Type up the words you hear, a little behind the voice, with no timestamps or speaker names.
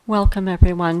Welcome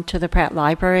everyone to the Pratt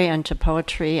Library and to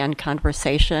Poetry and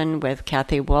Conversation with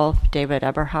Kathy Wolf, David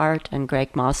Eberhardt, and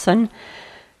Greg Mawson.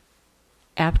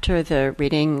 After the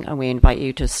reading, we invite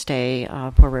you to stay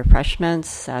for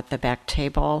refreshments at the back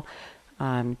table,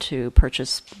 to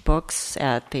purchase books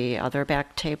at the other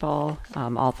back table.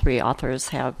 All three authors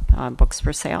have books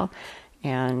for sale,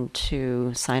 and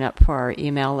to sign up for our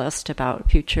email list about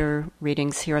future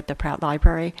readings here at the Pratt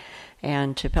Library,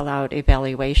 and to fill out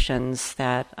evaluations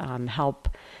that help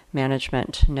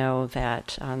management know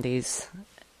that these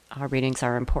readings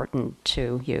are important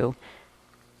to you.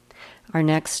 Our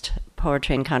next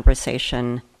Poetry and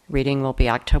Conversation reading will be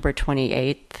October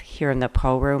 28th here in the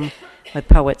Poe Room with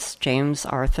poets James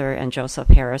Arthur and Joseph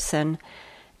Harrison,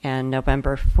 and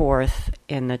November 4th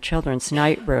in the Children's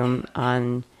Night Room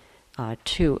on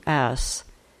 2S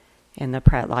in the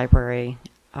Pratt Library.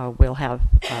 We'll have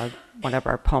one of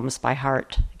our Poems by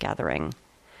Heart gathering.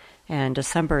 And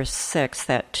December 6th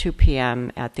at 2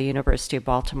 p.m. at the University of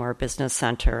Baltimore Business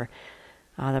Center,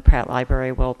 the Pratt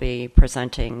Library will be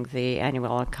presenting the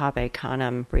annual Cave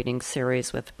Canem reading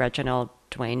series with Reginald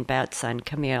Dwayne Betts and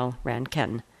Camille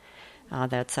Rankin.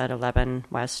 That's at 11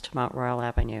 West Mount Royal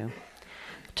Avenue.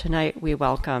 Tonight we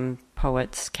welcome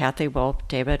poets Kathy Wolf,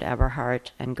 David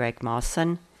Eberhardt, and Greg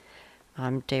Mawson.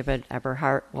 David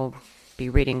Eberhardt will be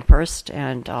reading first,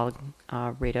 and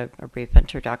I'll read a brief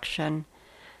introduction.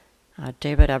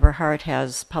 David Eberhardt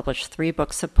has published 3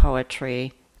 books of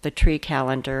poetry: The Tree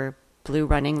Calendar, Blue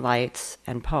Running Lights,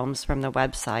 and Poems from the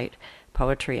website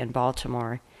Poetry in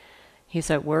Baltimore.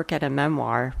 He's at work at a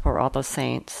memoir, For All the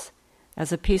Saints.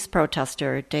 As a peace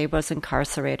protester, Dave was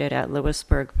incarcerated at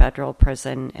Lewisburg Federal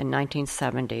Prison in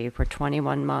 1970 for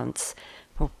 21 months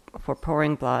for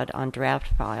pouring blood on draft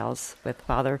files with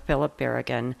Father Philip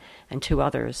Berrigan and 2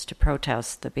 others to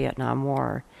protest the Vietnam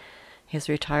War. He's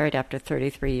retired after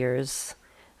 33 years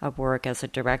of work as a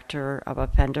director of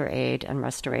offender aid and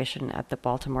restoration at the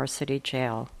Baltimore City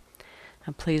Jail.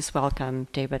 And please welcome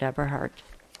David Eberhardt.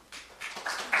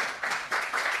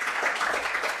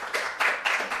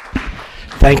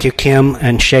 Thank you, Kim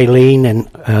and Shailene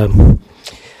and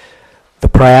the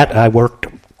Pratt. I worked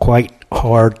quite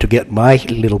hard to get my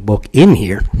little book in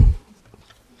here.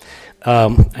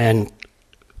 And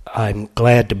I'm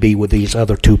glad to be with these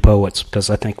other 2 poets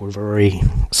because I think we're very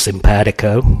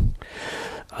simpatico.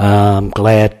 I'm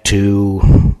glad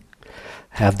to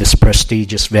have this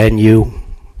prestigious venue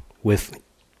with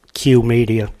Q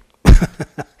Media.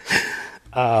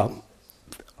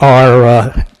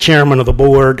 Our chairman of the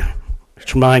board,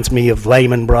 which reminds me of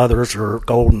Lehman Brothers or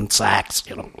Goldman Sachs,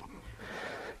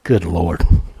 Good Lord.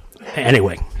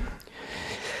 Anyway,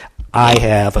 I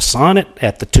have a sonnet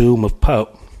at the tomb of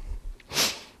Poe.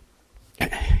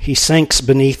 He sinks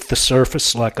beneath the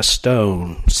surface like a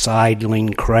stone,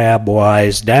 sidling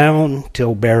crabwise down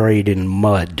till buried in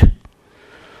mud.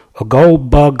 A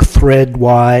gold bug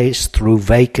threadwise through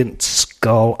vacant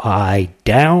skull eye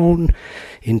down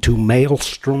into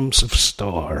maelstroms of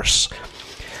stars.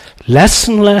 Less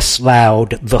and less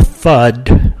loud the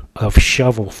thud of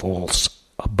shovelfuls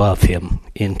above him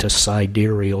into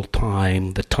sidereal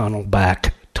time, the tunnel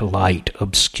back to light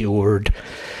obscured,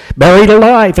 buried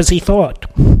alive as he thought,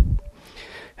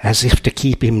 as if to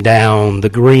keep him down, the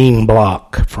green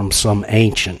block from some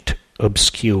ancient,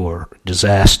 obscure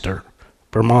disaster,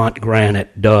 Vermont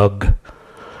granite dug,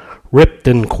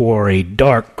 Ripton quarry,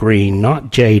 dark green,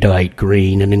 not jadeite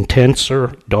green, an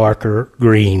intenser, darker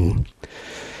green,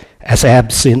 as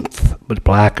absinthe, but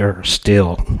blacker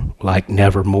still, like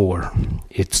nevermore,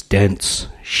 its dense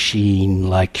sheen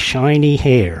like shiny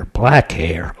hair, black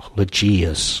hair,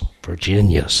 Lygia's,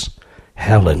 Virginia's,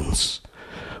 Helen's,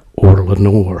 or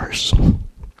Lenore's.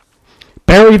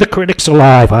 Bury the critics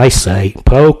alive, I say.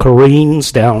 Poe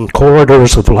careens down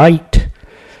corridors of light,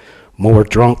 more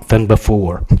drunk than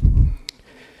before.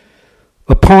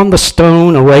 Upon the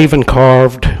stone a raven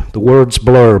carved, the words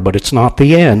blur, but it's not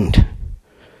the end.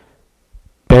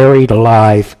 Buried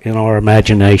alive in our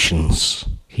imaginations,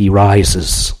 he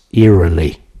rises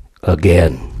eerily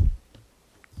again.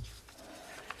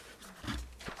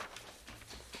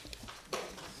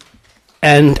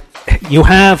 And you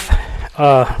have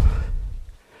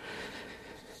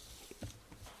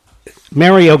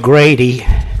Mary O'Grady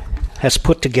has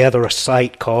put together a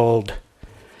site called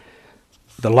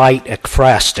The Light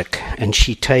Ekphrastic, and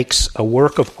she takes a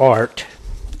work of art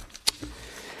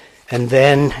and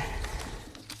then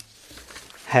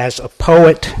has a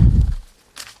poet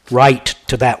write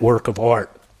to that work of art.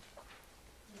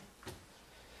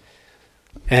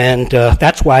 And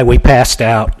that's why we passed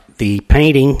out the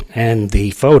painting and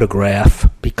the photograph,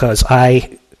 because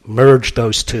I merged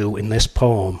those two in this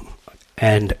poem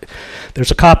And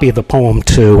there's a copy of the poem,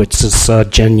 too. It says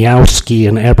Janowski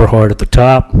and Eberhard at the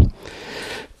top.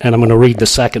 And I'm going to read the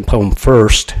second poem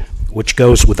first, which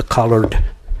goes with the colored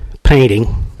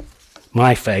painting,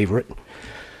 my favorite,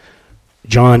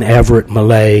 John Everett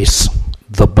Millet's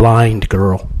The Blind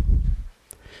Girl.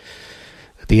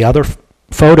 The other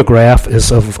photograph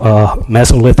is of a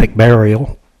Mesolithic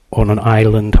burial on an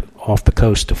island off the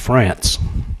coast of France.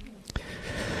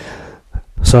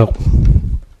 So,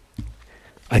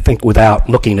 I think without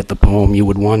looking at the poem, you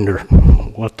would wonder,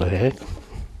 what the heck?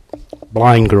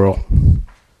 Blind girl.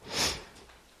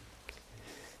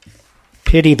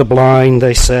 Pity the blind,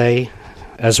 they say,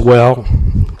 as well.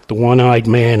 The one-eyed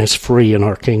man is free in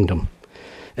our kingdom.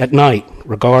 At night,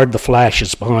 regard the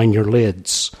flashes behind your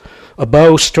lids. A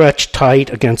bow stretched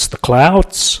tight against the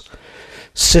clouds.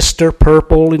 Sister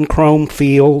purple in chrome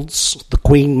fields, the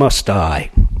queen must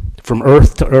die. From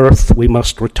earth to earth we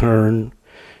must return.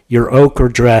 Your ochre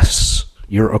dress,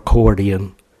 your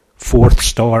accordion, fourth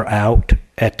star out,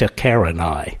 Etta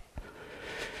Karenai.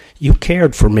 You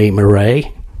cared for me,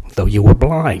 Mireille, though you were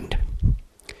blind.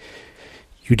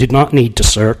 You did not need to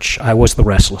search. I was the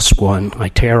restless one. I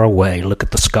tear away. Look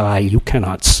at the sky you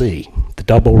cannot see. The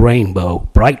double rainbow,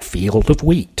 bright field of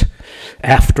wheat.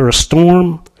 After a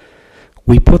storm,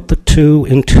 we put the two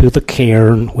into the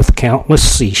cairn with countless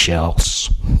seashells.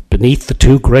 Beneath the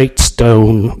two great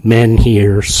stone, men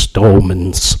here,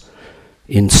 stolmens,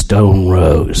 in stone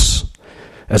rows,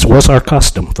 as was our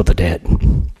custom for the dead.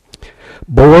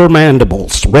 Boar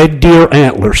mandibles, red deer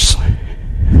antlers,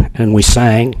 and we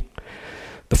sang.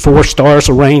 The four stars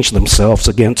arranged themselves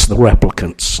against the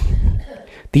replicants.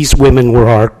 These women were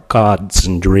our gods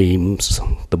and dreams.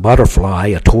 The butterfly,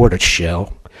 a tortoise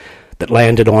shell, that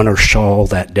landed on her shawl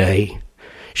that day.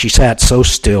 She sat so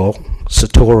still,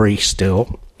 Satori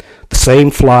still. The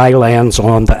same fly lands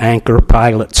on the anchor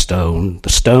pilot stone, the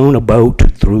stone a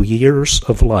boat through years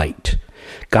of light.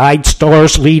 Guide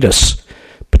stars lead us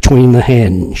between the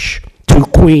hinge. Two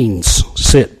queens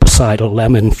sit beside a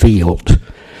lemon field.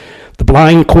 The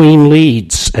blind queen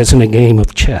leads as in a game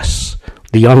of chess.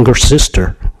 The younger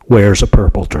sister wears a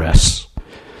purple dress.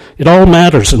 It all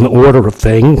matters in the order of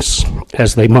things,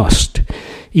 as they must.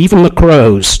 Even the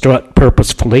crows strut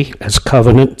purposefully as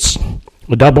covenants.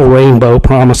 A double rainbow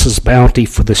promises bounty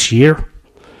for this year.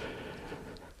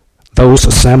 Those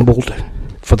assembled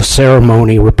for the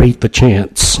ceremony repeat the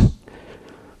chants.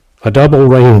 A double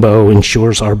rainbow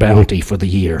ensures our bounty for the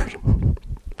year.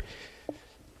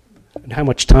 And how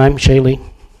much time, Shaylee?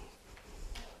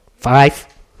 5?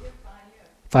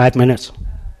 5 minutes?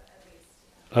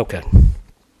 Okay.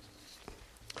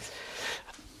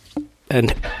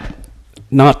 And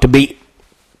not to be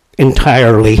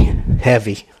entirely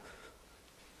heavy.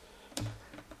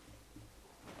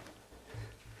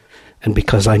 And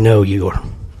because I know you'll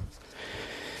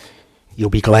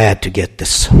be glad to get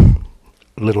this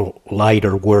little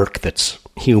lighter work that's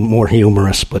more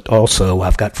humorous, but also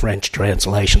I've got French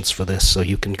translations for this, so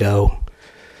you can go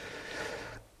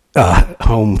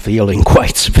home feeling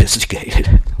quite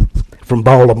sophisticated. From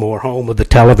Baltimore, home of the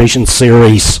television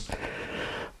series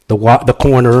The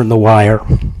Corner and the Wire,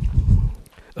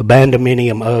 a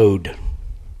Bandominium ode.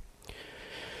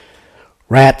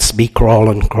 Rats be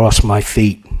crawling across my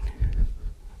feet,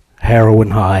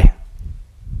 heroin high.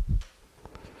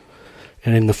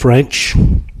 And in the French,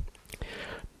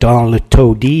 dans le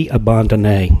taudis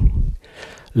abandonné,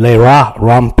 les rats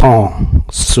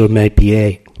rampant sur mes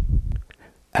pieds,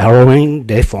 heroin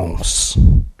défense.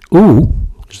 Ooh,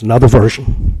 there's another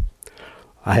version.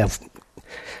 I have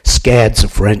scads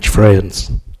of French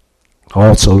friends,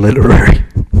 also literary.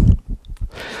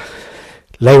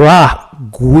 Les rats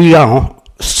gouillant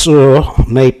sur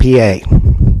mes pieds,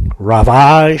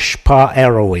 ravage par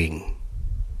heroin.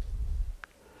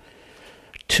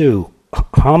 2.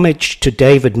 Homage to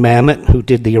David Mamet, who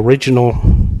did the original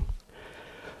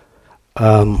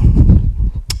The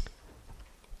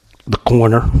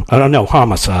Corner. I don't know,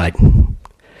 Homicide.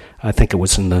 I think it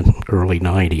was in the early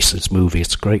 90s, this movie.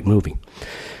 It's a great movie.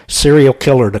 Serial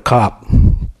killer to cop.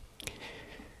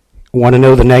 Want to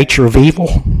know the nature of evil?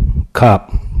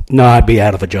 Cop. No, I'd be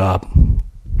out of a job.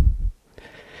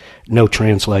 No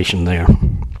translation there.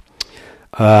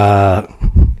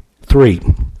 3.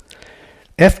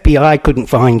 FBI couldn't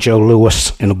find Joe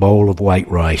Louis in a bowl of white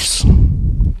rice.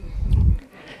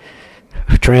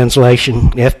 Translation,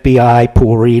 FBI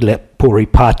pourri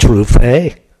pas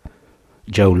trouver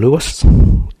Joe Louis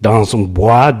dans un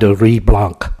bois de riz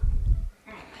blanc.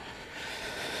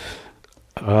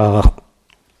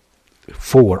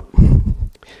 4.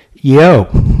 Yo,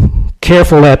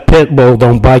 careful that pit bull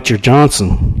don't bite your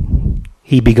Johnson.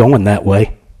 He be going that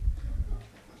way.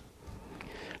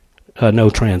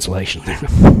 No translation there.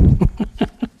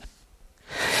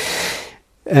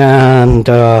 And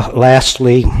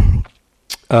lastly,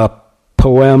 a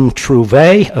poem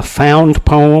Trouvé, a found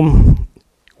poem,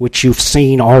 which you've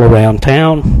seen all around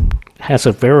town, has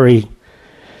a very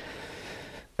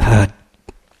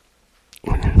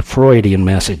Freudian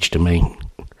message to me.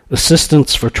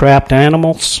 Assistance for trapped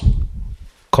animals,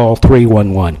 call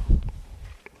 311.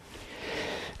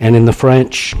 And in the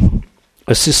French,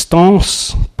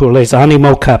 assistance pour les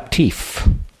animaux captifs,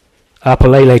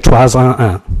 appelez les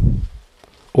 311.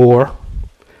 Or,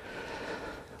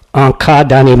 en cas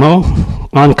d'animal,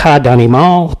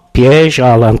 piège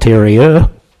à l'intérieur,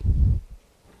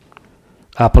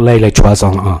 appelez les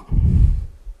 311.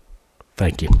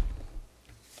 Thank you.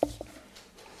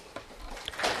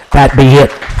 That be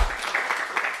it.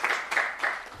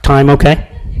 Time okay?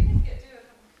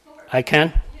 I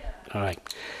can? All right.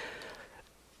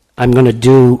 I'm going to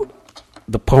do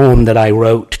the poem that I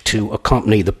wrote to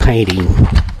accompany the painting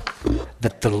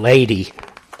that the lady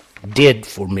did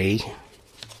for me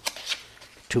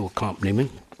to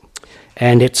accompaniment.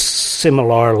 And it's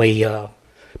similarly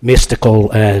mystical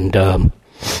and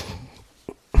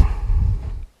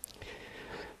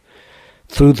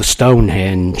through the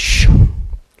Stonehenge.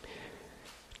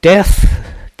 Death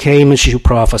came as you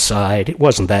prophesied. It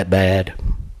wasn't that bad.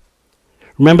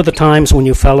 Remember the times when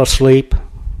you fell asleep?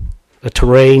 A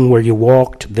terrain where you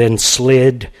walked, then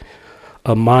slid,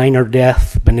 a minor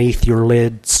death beneath your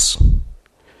lids.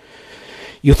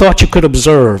 You thought you could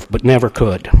observe, but never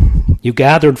could. You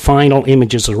gathered final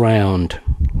images around.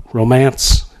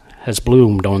 Romance has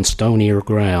bloomed on stonier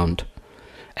ground.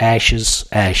 Ashes,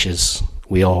 ashes,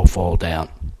 we all fall down.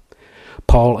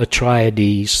 Paul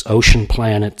Atreides, ocean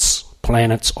planets,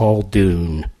 planets all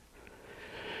dune.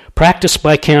 Practice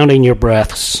by counting your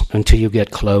breaths until you get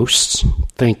close.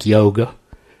 Think yoga.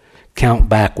 Count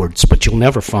backwards, but you'll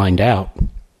never find out.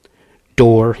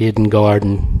 Door, hidden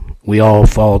garden, we all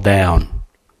fall down.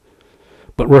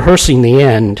 But rehearsing the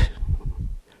end,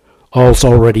 all's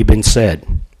already been said.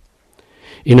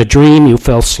 In a dream you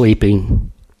fell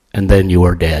sleeping, and then you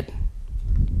are dead.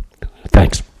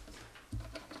 Thanks.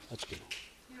 That's good.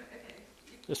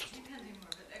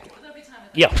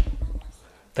 Yeah.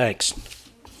 Thanks.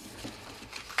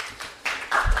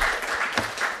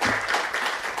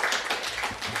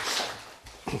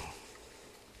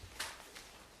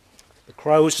 The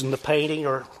crows in the painting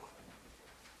are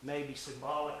maybe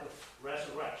symbolic of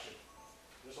resurrection.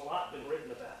 There's a lot been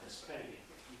written about this painting.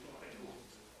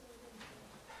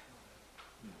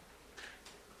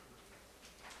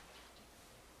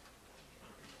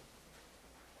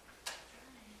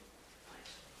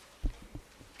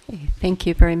 Okay, thank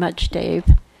you very much, Dave.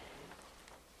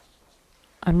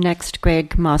 Next,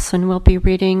 Greg Mawson will be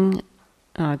reading.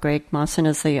 Greg Mawson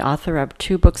is the author of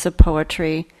 2 books of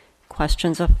poetry,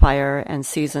 Questions of Fire and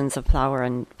Seasons of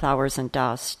Flowers and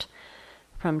Dust.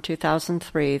 From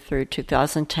 2003 through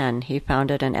 2010, he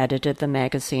founded and edited the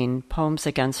magazine Poems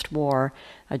Against War,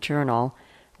 a journal,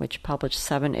 which published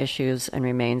 7 issues and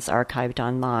remains archived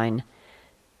online.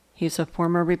 He's a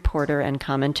former reporter and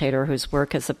commentator whose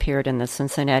work has appeared in the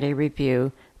Cincinnati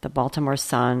Review, the Baltimore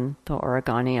Sun, the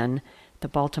Oregonian, the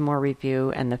Baltimore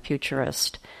Review, and the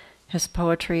Futurist. His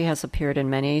poetry has appeared in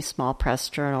many small press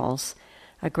journals.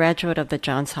 A graduate of the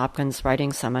Johns Hopkins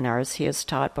Writing Seminars, he has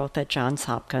taught both at Johns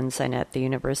Hopkins and at the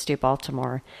University of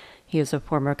Baltimore. He is a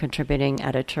former contributing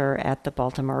editor at the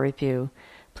Baltimore Review.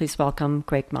 Please welcome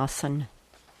Greg Mawson.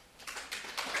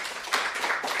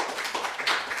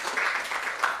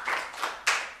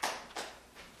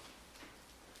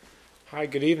 Hi,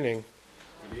 good evening.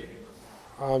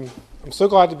 I'm so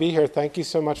glad to be here. Thank you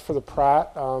so much for the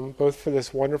Pratt, both for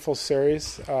this wonderful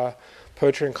series,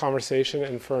 Poetry and Conversation,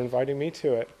 and for inviting me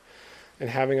to it and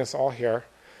having us all here.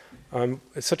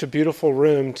 It's such a beautiful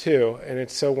room, too, and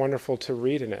it's so wonderful to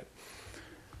read in it.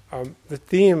 The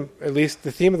theme, at least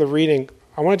the theme of the reading,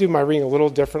 I want to do my reading a little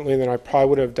differently than I probably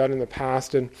would have done in the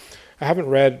past, and I haven't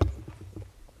read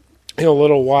in a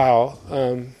little while,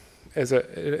 in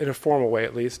a formal way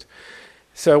at least.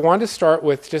 So I wanted to start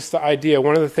with just the idea.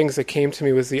 One of the things that came to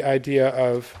me was the idea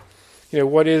of,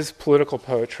 what is political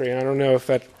poetry? And I don't know if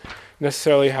that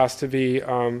necessarily has to be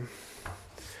the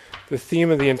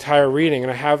theme of the entire reading.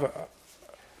 And I have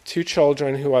 2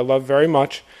 children who I love very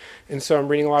much, and so I'm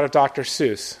reading a lot of Dr.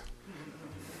 Seuss.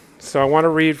 So I want to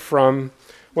read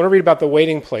about The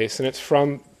Waiting Place, and it's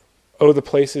from Oh, the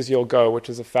Places You'll Go, which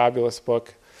is a fabulous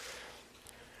book.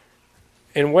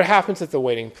 And what happens at the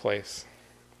waiting place?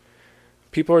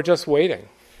 People are just waiting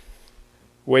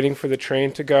for the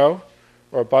train to go,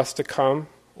 or a bus to come,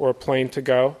 or a plane to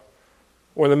go,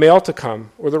 or the mail to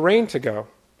come, or the rain to go,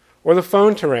 or the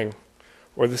phone to ring,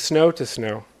 or the snow to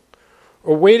snow,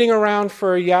 or waiting around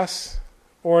for a yes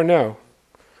or a no,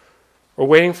 or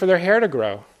waiting for their hair to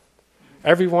grow.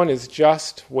 Everyone is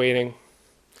just waiting.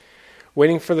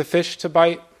 Waiting for the fish to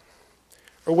bite,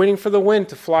 or waiting for the wind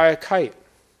to fly a kite,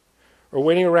 or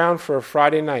waiting around for a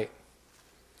Friday night,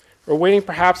 or waiting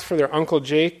perhaps for their Uncle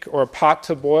Jake, or a pot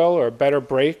to boil, or a better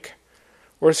break,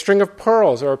 or a string of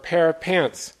pearls, or a pair of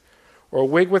pants, or a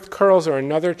wig with curls, or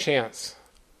another chance.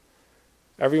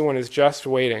 Everyone is just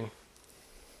waiting.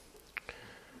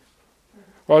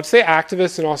 Well, I'd say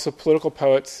activists and also political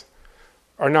poets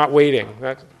are not waiting.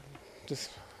 That's just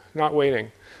not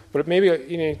waiting. But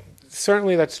maybe,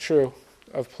 certainly that's true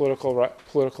of political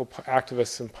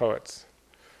activists and poets.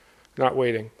 Not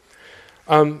waiting.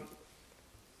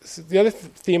 So the other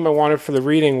theme I wanted for the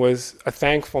reading was a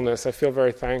thankfulness. I feel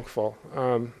very thankful.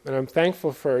 And I'm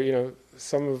thankful for,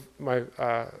 some of my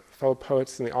fellow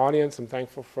poets in the audience. I'm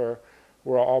thankful for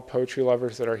we're all poetry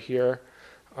lovers that are here.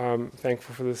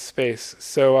 Thankful for this space.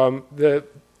 So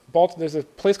there's a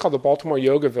place called the Baltimore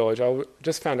Yoga Village. I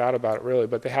just found out about it, really,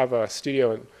 but they have a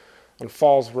studio on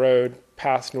Falls Road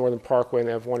past Northern Parkway, and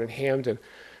they have one in Hamden.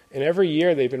 And every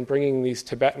year they've been bringing these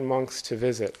Tibetan monks to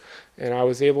visit. And I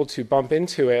was able to bump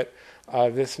into it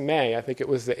this May. I think it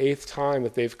was the 8th time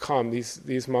that they've come.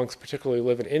 These monks particularly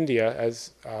live in India,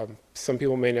 as some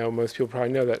people may know. Most people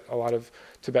probably know that a lot of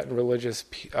Tibetan religious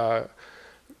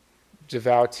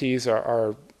devotees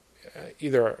are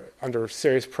either under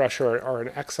serious pressure or in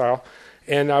exile.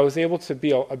 And I was able to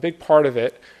be a big part of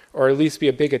it, or at least be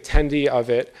a big attendee of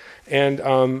it. And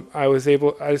I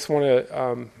just want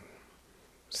to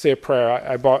say a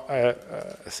prayer.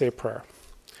 Say a prayer.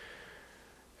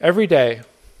 Every day,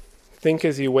 think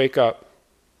as you wake up.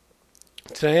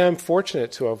 Today I'm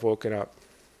fortunate to have woken up.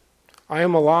 I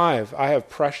am alive. I have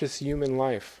precious human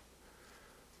life.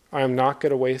 I am not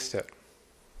going to waste it.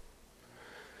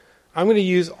 I'm going to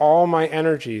use all my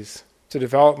energies to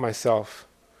develop myself,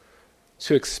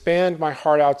 to expand my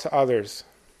heart out to others,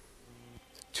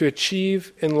 to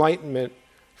achieve enlightenment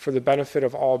for the benefit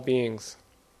of all beings.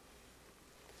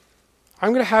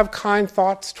 I'm going to have kind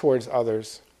thoughts towards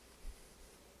others.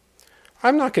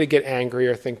 I'm not going to get angry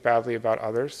or think badly about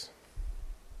others.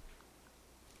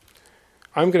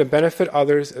 I'm going to benefit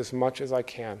others as much as I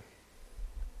can.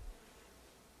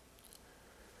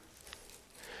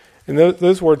 And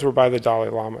those words were by the Dalai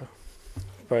Lama.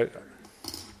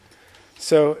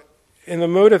 So in the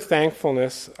mode of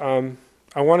thankfulness,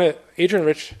 Adrienne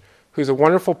Rich, who's a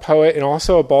wonderful poet and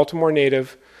also a Baltimore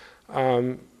native,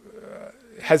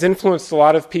 has influenced a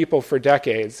lot of people for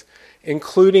decades,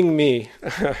 including me,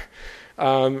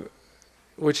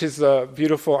 which is the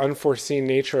beautiful, unforeseen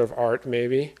nature of art,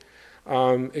 maybe,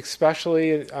 especially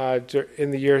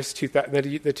in the years the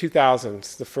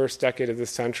 2000s, the first decade of this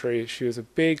century. She was a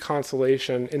big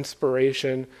consolation,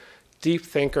 inspiration, deep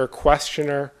thinker,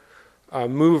 questioner,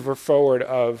 mover forward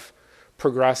of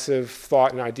progressive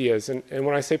thought and ideas. And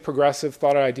when I say progressive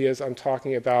thought and ideas, I'm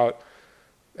talking about,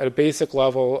 at a basic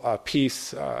level,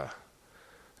 peace,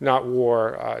 not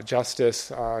war, justice,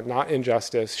 not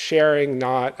injustice, sharing,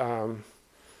 not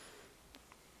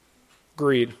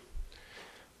greed.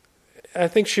 I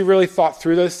think she really thought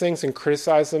through those things and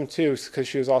criticized them too, because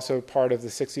she was also part of the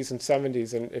 60s and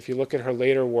 70s. And if you look at her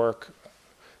later work,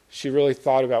 she really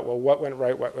thought about, well, what went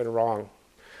right, what went wrong.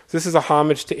 So this is a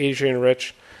homage to Adrienne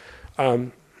Rich.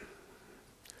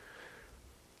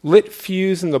 Lit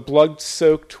fuse in the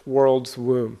blood-soaked world's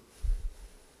womb.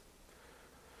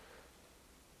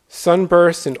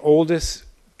 Sunburst in oldest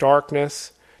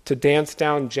darkness to dance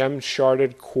down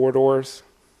gem-sharded corridors.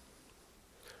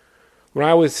 When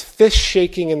I was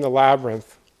fist-shaking in the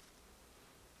labyrinth,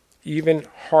 even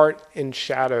heart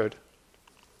enshadowed.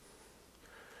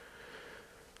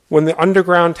 When the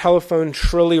underground telephone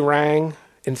shrilly rang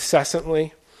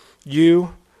incessantly,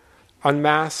 you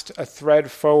unmasked a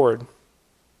thread forward,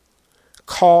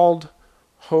 called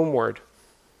homeward,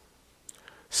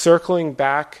 circling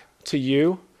back to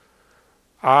you,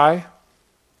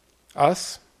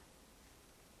 us.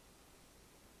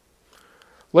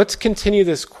 Let's continue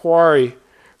this quarry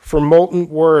for molten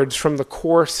words from the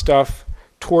core stuff,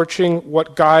 torching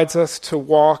what guides us to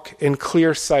walk in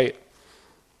clear sight.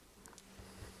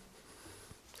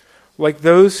 Like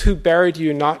those who buried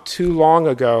you not too long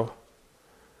ago.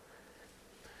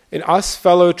 In us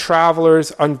fellow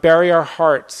travelers, unbury our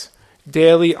hearts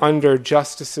daily under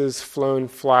justice's flown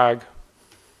flag.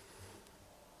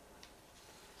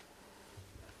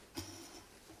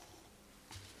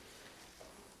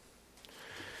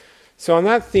 So on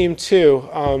that theme too,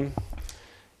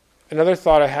 another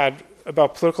thought I had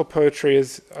about political poetry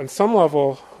is, on some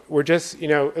level, we're just,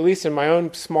 at least in my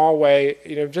own small way,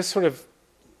 just sort of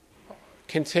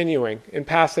continuing and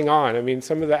passing on. I mean,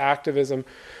 some of the activism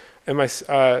and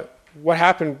what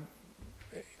happened.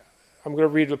 I'm going to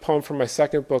read a poem from my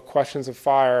second book, Questions of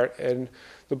Fire, and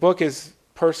the book is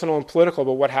personal and political,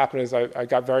 but what happened is I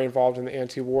got very involved in the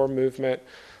anti-war movement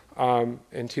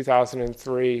in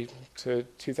 2003 to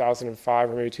 2005,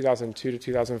 or maybe 2002 to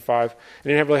 2005. I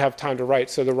didn't really have time to write,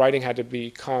 so the writing had to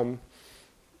become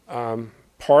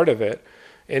part of it.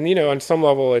 And, on some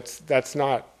level,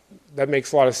 that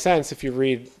makes a lot of sense if you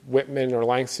read Whitman or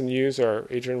Langston Hughes or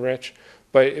Adrienne Rich,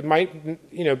 but it might,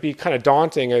 be kind of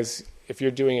daunting as if you're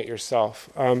doing it yourself.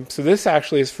 So this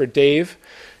actually is for Dave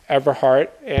Eberhardt,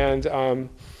 and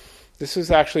this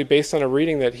was actually based on a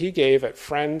reading that he gave at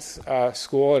Friends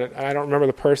School, and I don't remember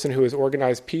the person who has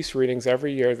organized peace readings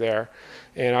every year there,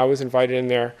 and I was invited in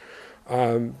there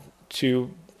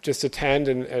to just attend,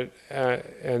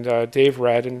 and Dave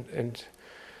read, and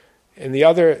the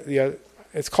other,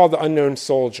 it's called The Unknown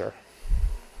Soldier.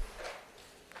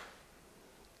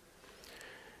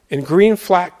 In green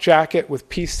flak jacket with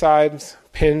peace signs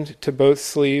pinned to both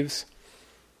sleeves,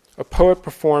 a poet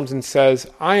performs and says,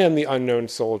 "I am the unknown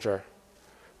soldier,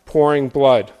 pouring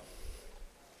blood."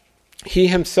 He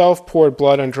himself poured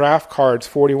blood on draft cards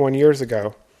 41 years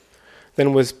ago,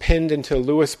 then was pinned into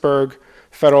Lewisburg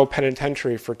Federal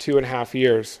Penitentiary for 2.5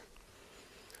 years.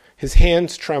 His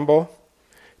hands tremble,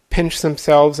 pinch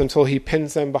themselves until he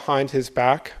pins them behind his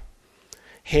back,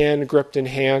 hand gripped in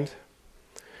hand.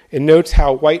 It notes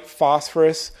how white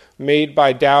phosphorus made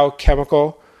by Dow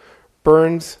Chemical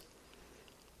burns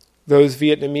those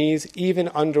Vietnamese even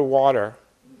underwater.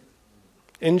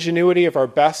 Ingenuity of our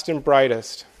best and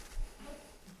brightest.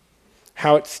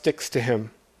 How it sticks to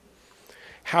him.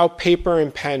 How paper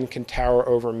and pen can tower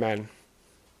over men.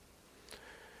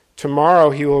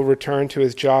 Tomorrow he will return to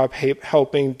his job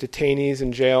helping detainees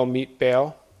in jail meet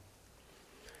bail.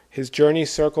 His journey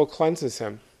circle cleanses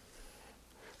him.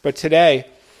 But today,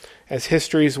 as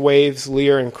history's waves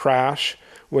leer and crash,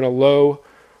 when a low,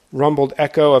 rumbled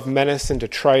echo of menace and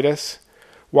detritus,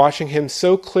 watching him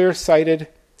so clear-sighted,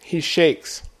 he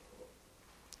shakes.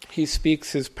 He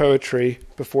speaks his poetry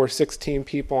before 16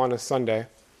 people on a Sunday,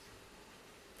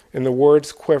 and the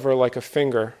words quiver like a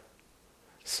finger,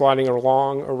 sliding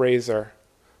along a razor,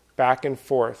 back and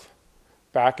forth,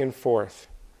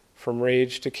 from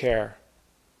rage to care,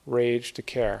 rage to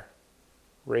care,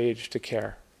 rage to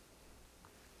care.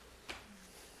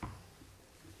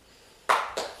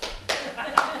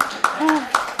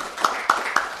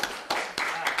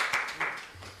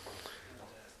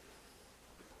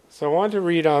 So I wanted to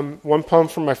read one poem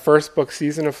from my first book,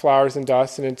 Season of Flowers and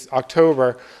Dust, and it's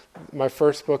October. My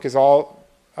first book is all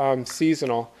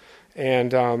seasonal,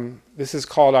 and this is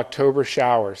called October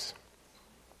Showers.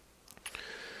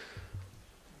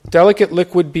 Delicate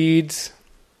liquid beads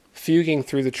fuging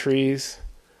through the trees,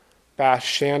 bash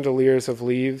chandeliers of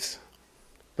leaves,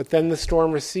 but then the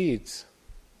storm recedes,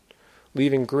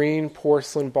 leaving green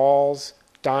porcelain balls,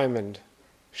 diamond,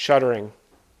 shuddering.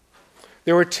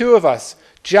 There were two of us,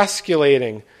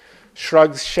 gesticulating,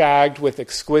 shrugs shagged with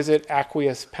exquisite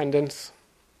aqueous pendants.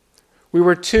 We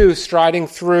were two striding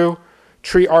through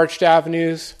tree-arched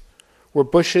avenues where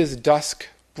bushes dusk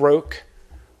broke,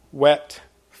 wet,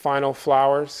 final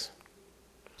flowers.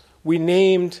 We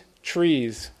named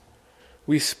trees.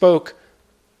 We spoke,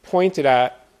 pointed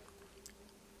at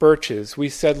birches. We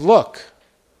said, look,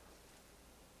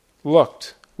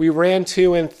 looked. We ran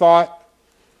to and thought,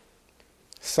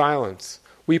 silence.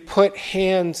 We put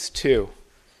hands to.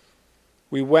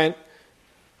 We went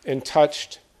and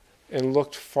touched and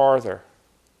looked farther.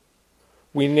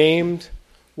 We named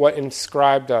what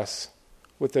inscribed us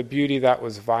with a beauty that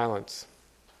was violence.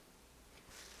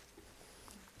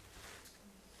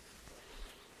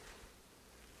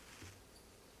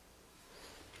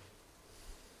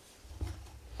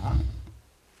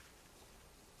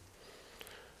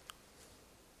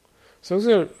 So I was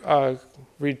going to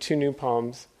read two new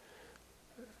poems.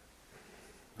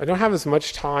 I don't have as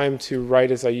much time to write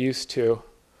as I used to,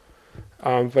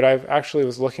 but I actually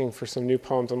was looking for some new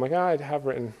poems. I'm like, I have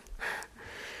written.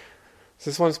 So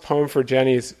this one's a poem for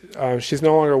Jenny. She's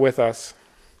no longer with us.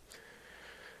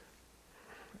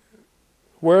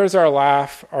 Where is our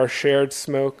laugh, our shared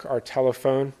smoke, our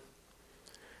telephone?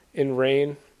 In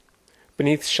rain,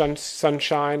 beneath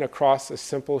sunshine, across a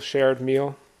simple shared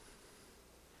meal?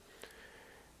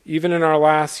 Even in our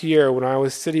last year, when I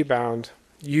was city-bound,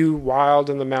 you wild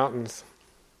in the mountains,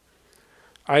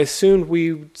 I assumed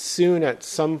we'd soon at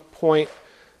some point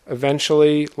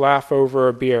eventually laugh over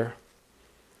a beer.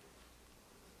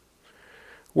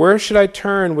 Where should I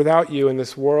turn without you in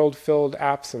this world-filled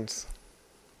absence?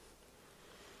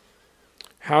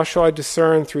 How shall I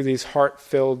discern through these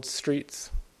heart-filled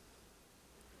streets?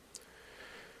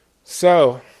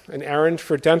 So, an errand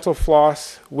for dental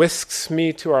floss whisks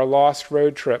me to our lost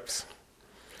road trips,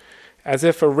 as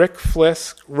if a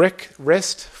wrist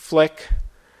flick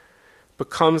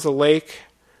becomes a lake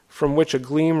from which a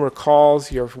gleam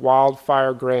recalls your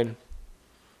wildfire grin.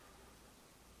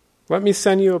 Let me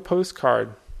send you a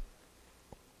postcard.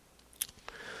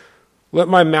 Let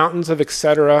my mountains of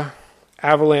etc.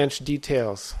 avalanche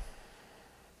details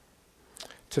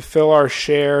to fill our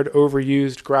shared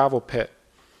overused gravel pit,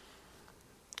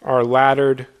 our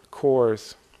laddered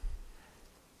cores.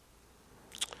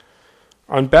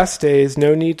 On best days,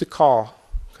 no need to call,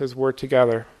 because we're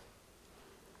together.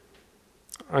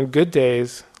 On good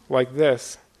days, like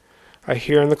this, I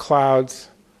hear in the clouds,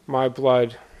 my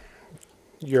blood,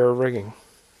 your ringing.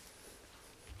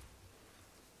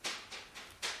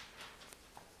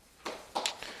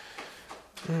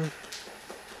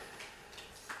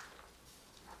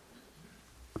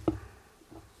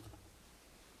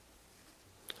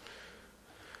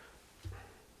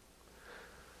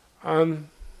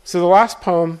 So the last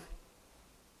poem,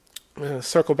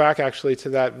 circle back actually to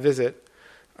that visit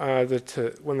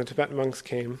when the Tibetan monks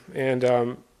came,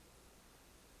 and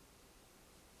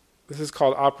this is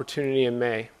called Opportunity in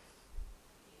May.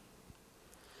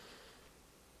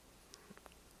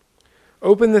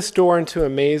 Open this door into a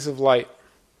maze of light.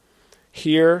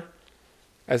 Here,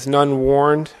 as none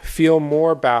warned, feel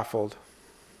more baffled,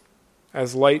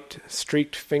 as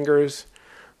light-streaked fingers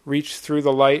reach through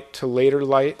the light to later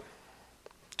light,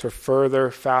 to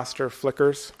further, faster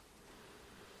flickers.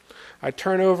 I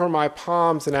turn over my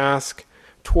palms and ask,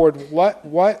 toward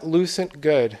what lucent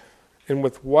good, and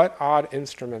with what odd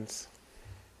instruments?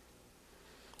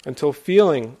 Until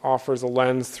feeling offers a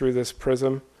lens through this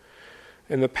prism,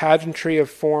 and the pageantry of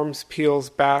forms peels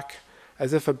back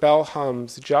as if a bell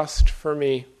hums just for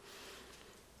me,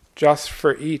 just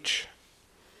for each.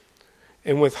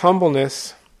 And with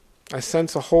humbleness, I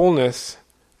sense a wholeness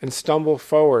and stumble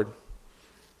forward.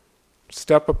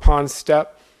 Step upon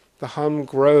step, the hum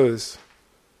grows.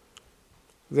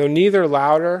 Though neither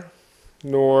louder,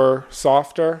 nor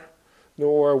softer,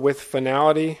 nor with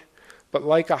finality, but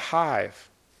like a hive,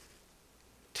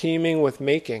 teeming with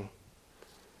making.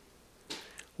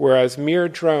 Whereas mere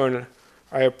drone,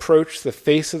 I approach the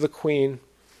face of the queen,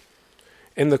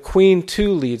 and the queen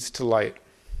too leads to light.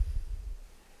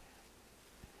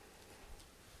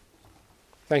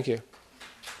 Thank you.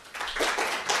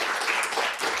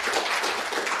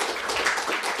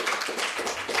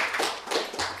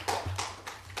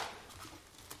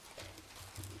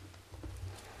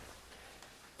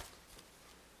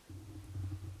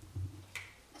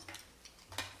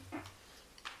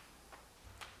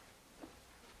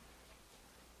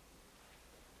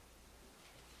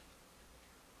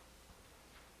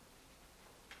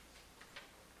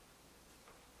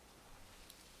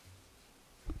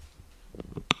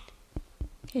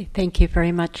 Okay, thank you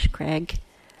very much, Greg.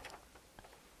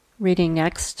 Reading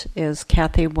next is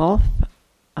Kathy Wolf.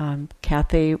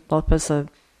 Kathy Wolf is a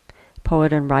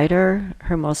poet and writer.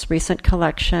 Her most recent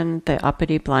collection, The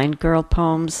Uppity Blind Girl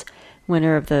Poems,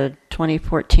 winner of the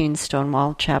 2014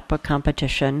 Stonewall Chapbook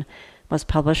Competition, was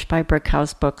published by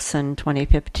Brickhouse Books in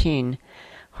 2015.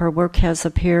 Her work has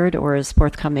appeared or is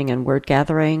forthcoming in Word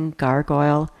Gathering,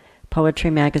 Gargoyle, Poetry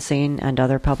Magazine, and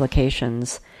other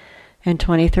publications. In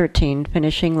 2013,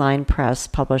 Finishing Line Press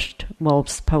published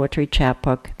Wolf's poetry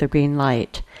chapbook, The Green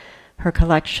Light. Her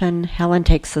collection, Helen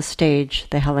Takes the Stage,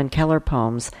 The Helen Keller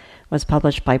Poems, was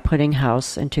published by Pudding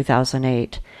House in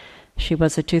 2008. She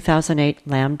was a 2008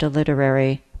 Lambda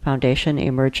Literary Foundation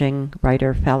Emerging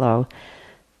Writer Fellow.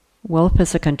 Wolf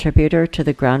is a contributor to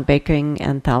the groundbreaking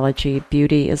anthology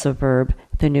Beauty is a Verb,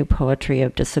 The New Poetry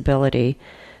of Disability.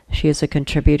 She is a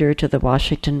contributor to the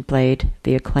Washington Blade,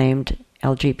 the acclaimed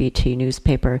LGBT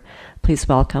newspaper. Please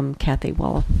welcome Kathy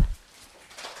Wolf.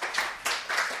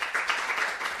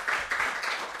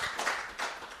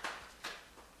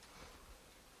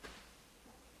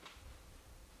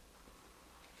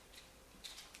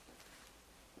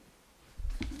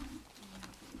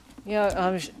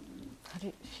 Yeah,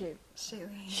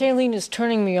 Shailene is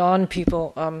turning me on,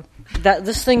 people. That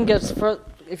this thing gets,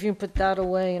 if you put that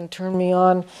away and turn me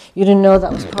on, you didn't know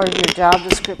that was part of your job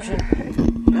description.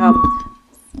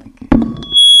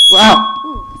 Wow.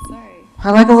 Ooh, sorry.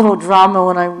 I like a little drama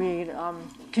when I read.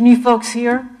 Can you folks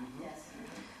hear? Yes.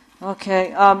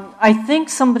 Okay, I think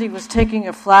somebody was taking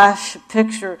a flash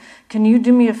picture. Can you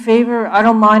do me a favor? I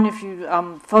don't mind if you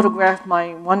photograph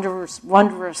my wondrous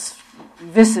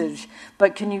visage,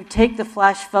 but can you take the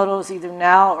flash photos either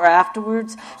now or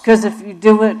afterwards? Because if you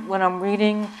do it when I'm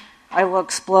reading, I will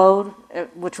explode,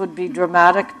 which would be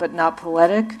dramatic but not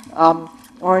poetic,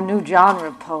 or a new genre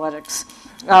of poetics.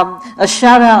 A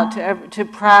shout out to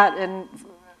Pratt and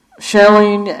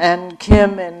Charlene and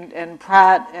Kim and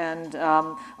Pratt and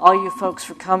all you folks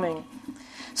for coming.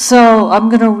 So I'm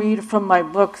going to read from my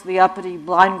book, The Uppity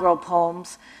Blind Girl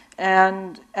Poems.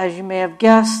 And as you may have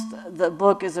guessed, the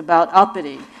book is about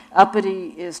Uppity.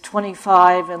 Uppity is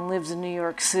 25 and lives in New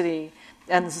York City.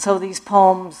 And so these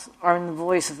poems are in the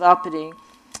voice of Uppity.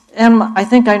 And I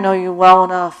think I know you well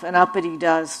enough, and Uppity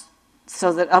does,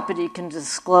 so that Uppity can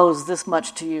disclose this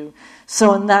much to you.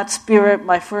 So in that spirit,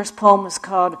 my first poem is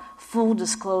called Full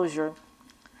Disclosure.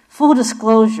 Full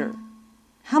disclosure.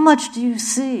 How much do you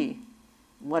see?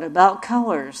 What about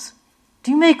colors?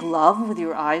 Do you make love with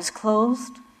your eyes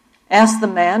closed? Ask the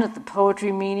man at the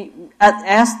poetry meeting.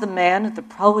 Ask the man at the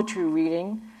poetry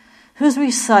reading, who's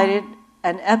recited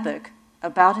an epic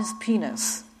about his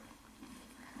penis.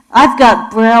 I've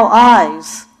got braille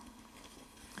eyes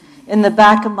in the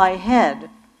back of my head.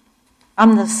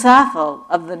 I'm the Sappho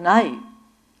of the night.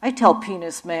 I tell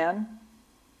penis man.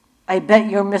 I bet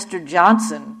your Mr.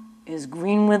 Johnson is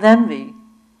green with envy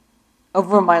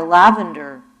over my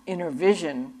lavender inner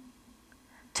vision.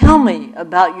 Tell me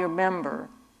about your member.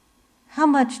 How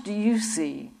much do you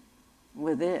see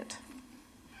with it?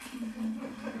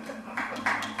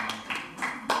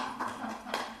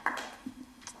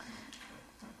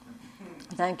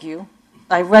 Thank you.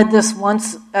 I read this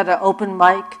once at an open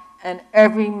mic, and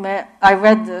every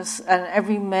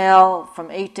male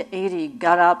from 8 to 80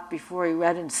 got up before he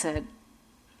read and said,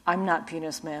 "I'm not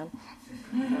penis man."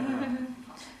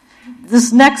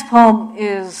 This next poem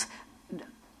is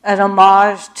an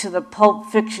homage to the pulp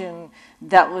fiction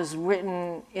that was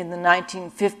written in the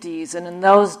 1950s. And in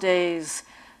those days,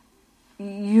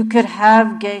 you could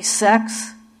have gay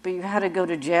sex, but you had to go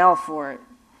to jail for it.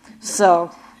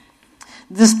 So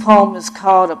this poem is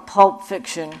called A Pulp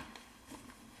Fiction.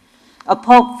 A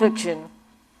pulp fiction.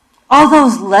 All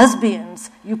those lesbians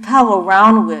you pal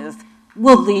around with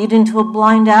will lead into a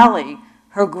blind alley,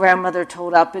 her grandmother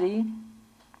told Uppity.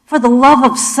 For the love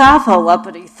of Sappho,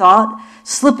 Uppity thought,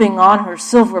 slipping on her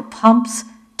silver pumps,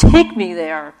 take me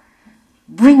there.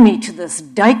 Bring me to this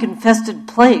dyke-infested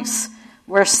place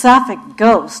where Sapphic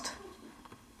ghost...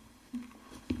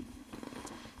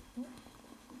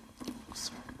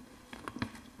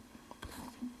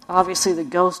 Obviously, the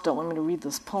ghosts don't want me to read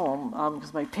this poem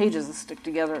because my pages stick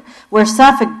together. Where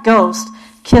Sapphic ghosts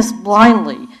kiss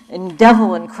blindly in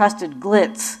devil-encrusted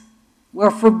glitz,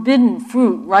 where forbidden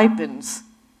fruit ripens.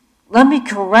 Let me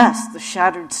caress the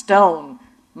shattered stone.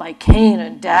 My cane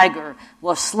and dagger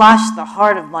will slash the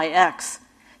heart of my ex,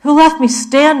 who left me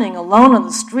standing alone on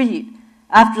the street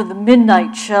after the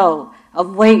midnight show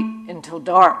of wait until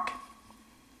dark.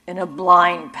 In a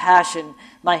blind passion,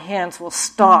 my hands will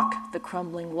stalk the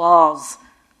crumbling walls,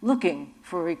 looking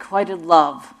for requited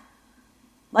love,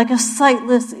 like a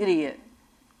sightless idiot,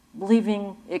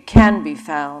 believing it can be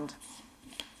found.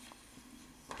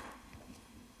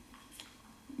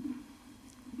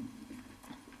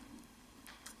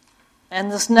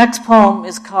 And this next poem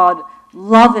is called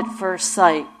Love at First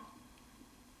Sight.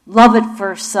 Love at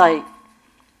first sight.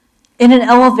 In an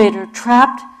elevator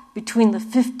trapped between the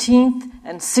 15th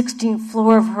and 16th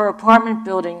floor of her apartment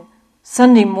building,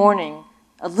 Sunday morning,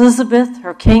 Elizabeth,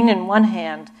 her cane in one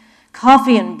hand,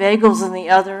 coffee and bagels in the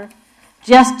other,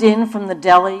 just in from the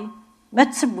deli,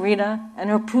 met Sabrina and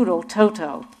her poodle,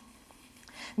 Toto.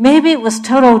 Maybe it was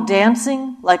Toto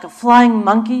dancing like a flying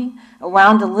monkey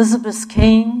around Elizabeth's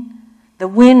cane, the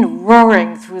wind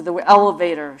roaring through the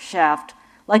elevator shaft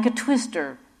like a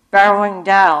twister barrowing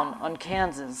down on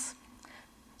Kansas.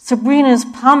 Sabrina's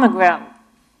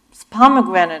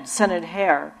pomegranate-scented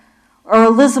hair, or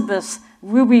Elizabeth's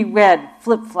ruby-red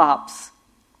flip-flops.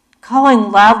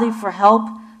 Calling loudly for help,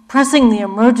 pressing the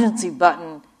emergency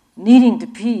button, needing to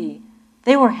pee,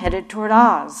 they were headed toward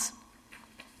Oz.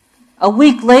 A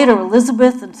week later,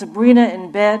 Elizabeth and Sabrina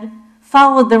in bed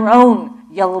followed their own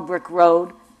yellow brick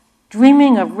road,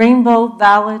 dreaming of rainbow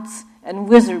ballads and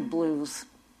wizard blues.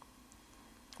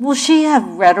 Will she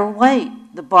have red or white?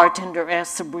 The bartender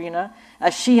asked Sabrina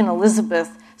as she and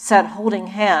Elizabeth sat holding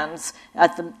hands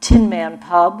at the Tin Man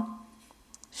pub.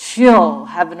 She'll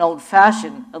have an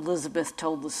old-fashioned, Elizabeth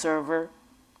told the server.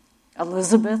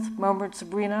 Elizabeth, murmured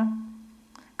Sabrina.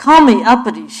 Call me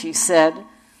Uppity, she said.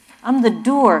 I'm the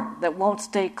door that won't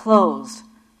stay closed,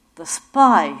 the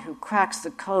spy who cracks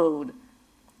the code.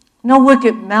 No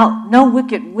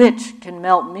wicked witch can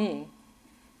melt me,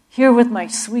 here with my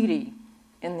sweetie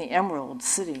in the Emerald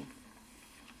City.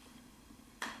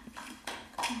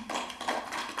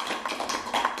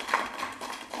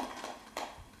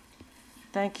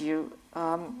 Thank you.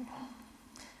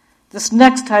 This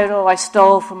next title I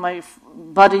stole from my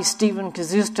buddy Stephen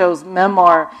Kazusto's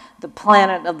memoir, The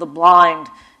Planet of the Blind.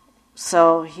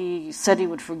 So he said he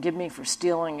would forgive me for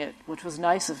stealing it, which was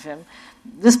nice of him.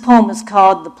 This poem is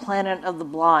called The Planet of the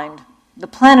Blind. The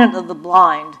Planet of the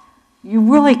Blind. You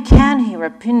really can hear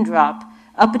a pin drop,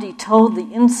 uppity told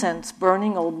the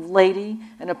incense-burning old lady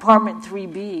in apartment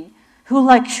 3B, who,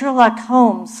 like Sherlock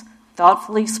Holmes,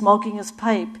 thoughtfully smoking his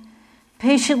pipe,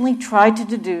 patiently tried to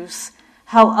deduce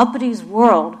how Uppity's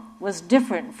world was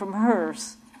different from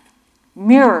hers.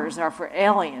 Mirrors are for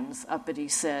aliens, Uppity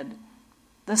said.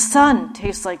 The sun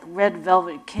tastes like red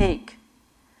velvet cake.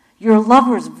 Your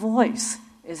lover's voice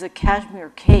is a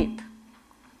cashmere cape.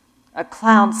 A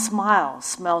clown smile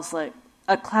smells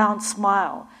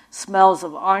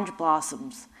of orange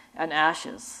blossoms and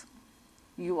ashes.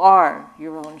 You are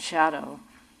your own shadow.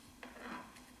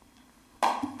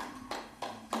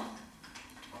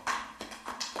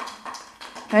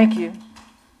 Thank you.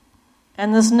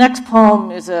 And this next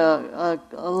poem is a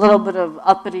little bit of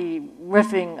uppity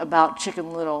riffing about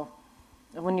Chicken Little.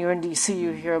 When you're in D.C.,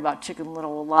 you hear about Chicken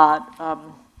Little a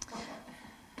lot.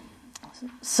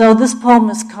 So this poem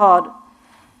is called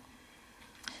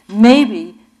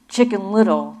Maybe Chicken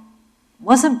Little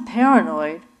Wasn't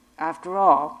Paranoid After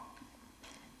All.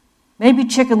 Maybe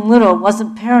Chicken Little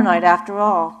wasn't paranoid after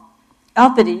all.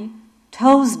 Uppity,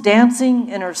 toes dancing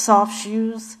in her soft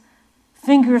shoes,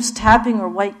 fingers tapping her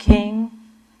white cane,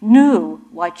 knew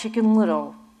why Chicken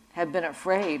Little had been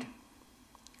afraid.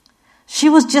 She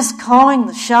was just calling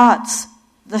the shots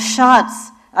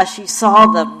as she saw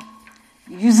them,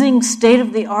 using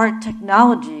state-of-the-art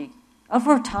technology of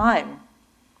her time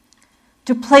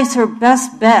to place her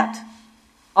best bet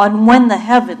on when the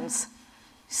heavens,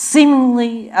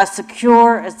 seemingly as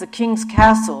secure as the king's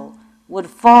castle, would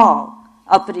fall,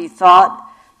 Uppity thought,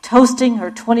 toasting her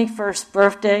 21st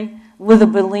birthday with a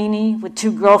Bellini with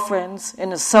two girlfriends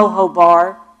in a Soho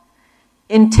bar.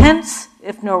 Intense,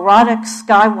 if neurotic,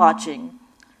 sky-watching,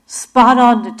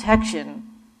 spot-on detection,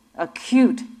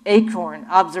 acute acorn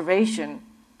observation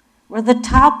were the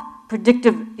top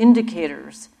predictive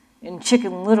indicators in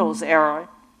Chicken Little's era.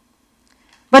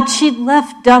 But she'd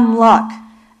left dumb luck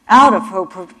out of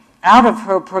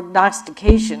her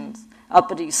prognostications,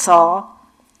 Uppity saw,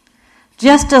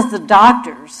 just as the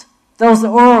doctors, those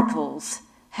oracles,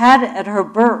 had at her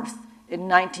birth in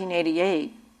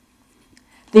 1988.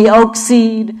 The oak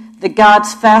seed, the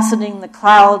gods fastening the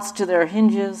clouds to their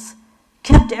hinges,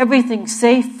 kept everything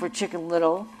safe for Chicken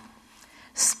Little.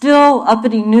 Still,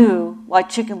 Uppity knew why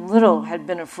Chicken Little had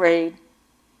been afraid.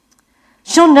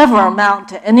 She'll never amount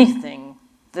to anything,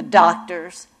 the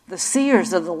doctors, the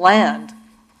seers of the land,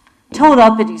 told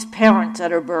Uppity's parents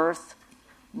at her birth.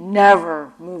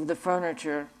 Never move the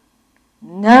furniture,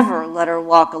 never let her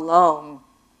walk alone,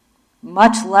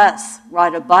 much less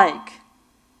ride a bike.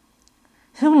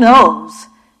 Who knows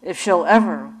if she'll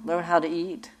ever learn how to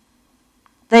eat?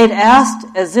 They'd asked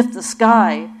as if the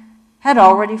sky had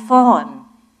already fallen.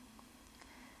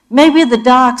 Maybe the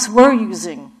docs were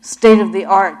using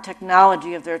state-of-the-art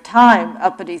technology of their time,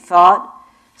 Uppity thought,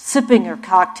 sipping her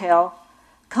cocktail,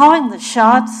 calling the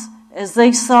shots as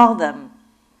they saw them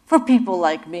for people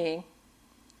like me.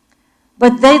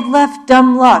 But they'd left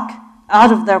dumb luck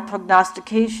out of their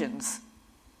prognostications.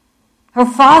 Her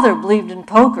father believed in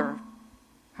poker.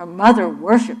 Her mother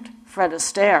worshipped Fred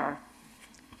Astaire.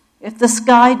 If the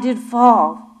sky did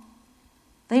fall,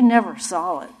 they never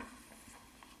saw it.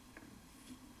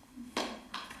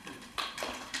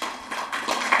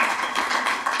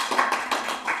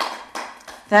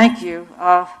 Thank you.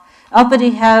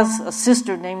 Uppity has a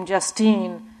sister named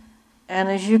Justine, and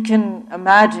as you can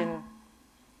imagine,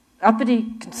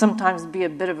 Uppity can sometimes be a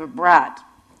bit of a brat.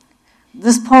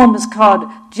 This poem is called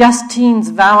Justine's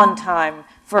Valentine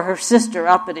for her sister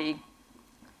Uppity.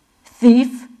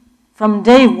 Thief, from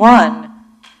day one,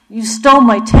 you stole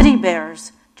my teddy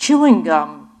bear's chewing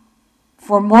gum.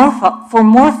 For more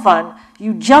fun,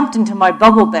 you jumped into my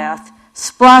bubble bath,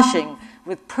 splashing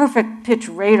with perfect pitch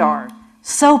radar,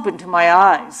 soap into my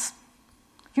eyes.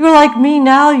 You're like me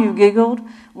now, you giggled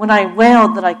when I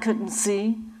wailed that I couldn't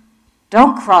see.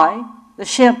 Don't cry, the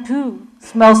shampoo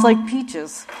smells like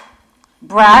peaches.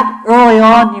 Brat, early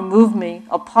on you moved me,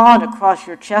 a pawn across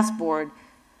your chessboard.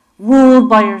 Ruled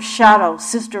by your shadow,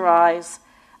 sister eyes,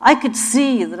 I could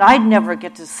see that I'd never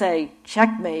get to say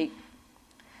checkmate.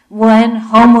 When,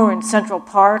 Homer in Central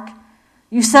Park,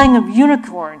 you sang of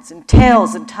unicorns and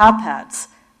tails and top hats,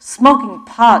 smoking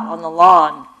pot on the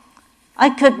lawn,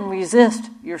 I couldn't resist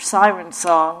your siren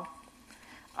song.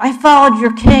 I followed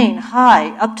your cane high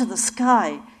up to the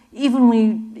sky, even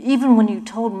when you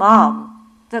told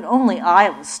Mom that only I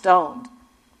was stoned,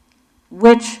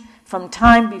 which, from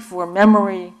time before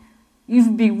memory,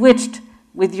 you've bewitched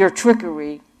with your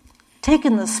trickery,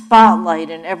 taken the spotlight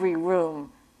in every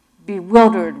room,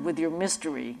 bewildered with your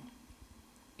mystery.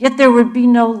 Yet there would be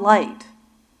no light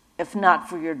if not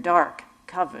for your dark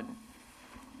coven.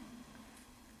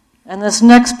 And this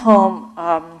next poem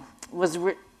was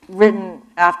written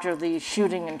after the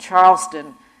shooting in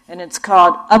Charleston, and it's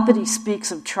called Uppity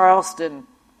Speaks of Charleston,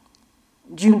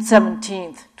 June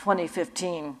 17th,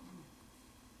 2015.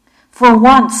 For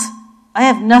once, I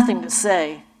have nothing to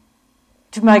say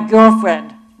to my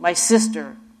girlfriend, my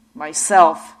sister,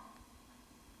 myself,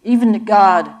 even to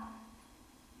God,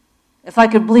 if I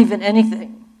could believe in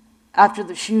anything after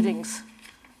the shootings.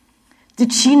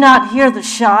 Did she not hear the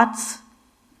shots?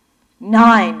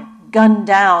 9 gunned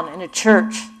down in a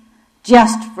church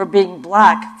just for being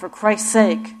black, for Christ's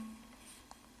sake.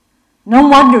 No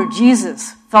wonder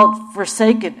Jesus felt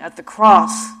forsaken at the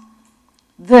cross.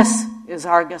 This is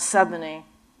our Gethsemane.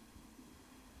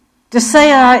 To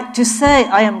say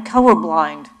I am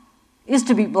colorblind is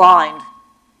to be blind.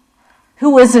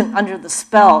 Who isn't under the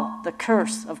spell, the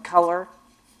curse of color?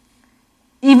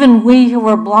 Even we who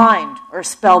are blind are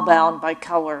spellbound by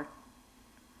color.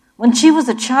 When she was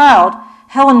a child,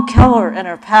 Helen Keller and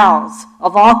her pals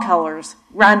of all colors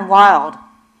ran wild.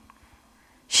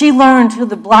 She learned who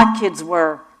the black kids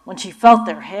were when she felt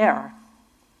their hair.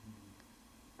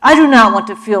 I do not want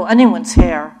to feel anyone's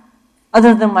hair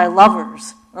other than my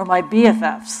lovers or my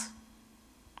BFFs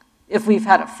if we've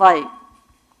had a fight.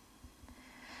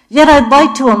 Yet I'd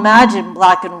like to imagine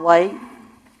black and white,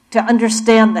 to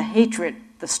understand the hatred,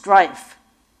 the strife.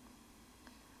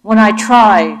 When I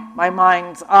try, my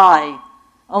mind's eye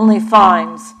only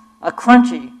finds a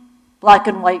crunchy black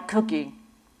and white cookie.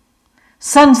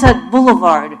 Sunset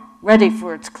Boulevard ready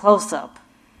for its close-up.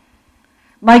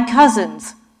 My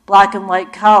cousin's black and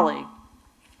white collie.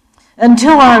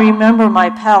 Until I remember my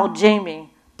pal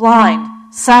Jamie,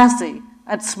 blind, sassy,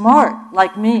 and smart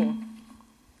like me,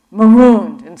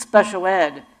 marooned in special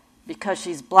ed because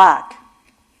she's black,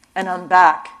 and I'm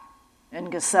back in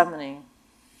Gethsemane.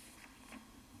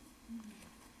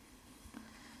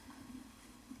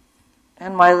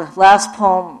 And my last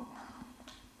poem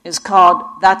is called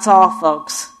That's All,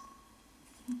 Folks.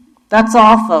 That's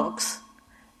all, folks.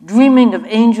 Dreaming of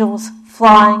angels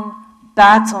flying,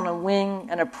 bats on a wing,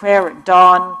 and a prayer at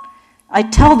dawn, I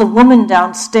tell the woman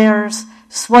downstairs,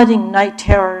 sweating night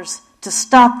terrors, to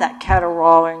stop that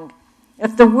caterwauling.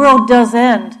 If the world does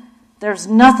end, there's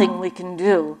nothing we can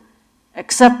do,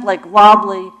 except like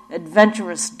wobbly,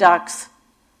 adventurous ducks,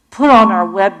 put on our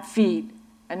webbed feet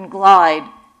and glide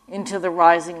into the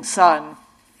rising sun.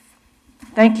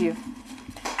 Thank you.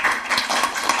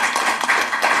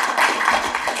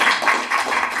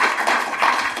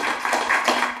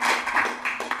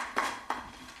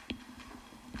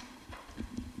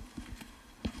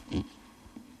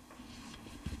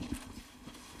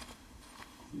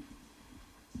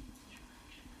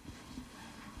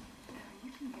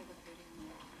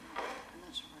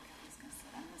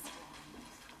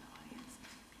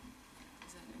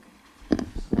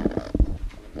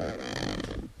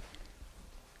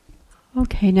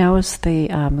 Okay, now is the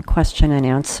question and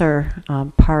answer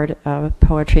part of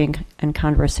Poetry and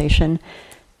Conversation,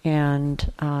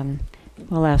 and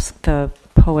we'll ask the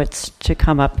poets to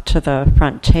come up to the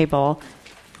front table,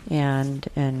 and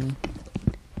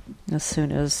as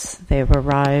soon as they've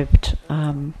arrived,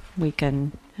 we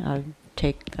can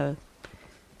take the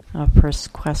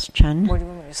first question. Where do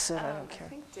you want me to sit? I don't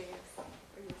care.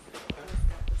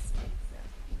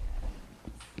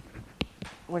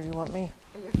 Where do you want me?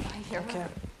 You're fine. You're okay. Right.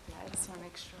 Yeah, I just want to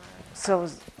make sure. So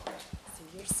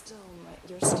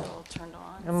you're still turned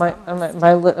on.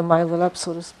 Am I lit up,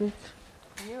 so to speak?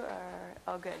 You are.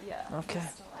 Oh, good. Yeah. Okay.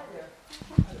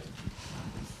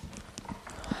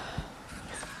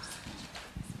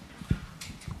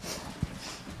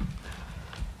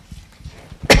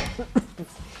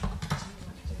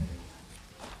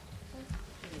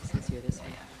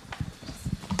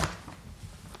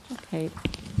 Okay.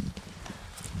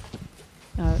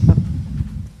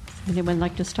 Anyone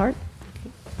like to start?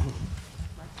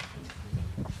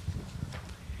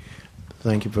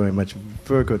 Thank you very much.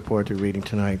 Very good poetry reading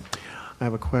tonight. I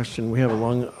have a question. We have a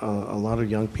lot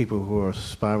of young people who are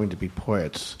aspiring to be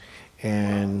poets,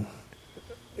 and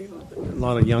a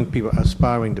lot of young people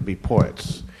aspiring to be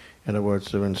poets. In other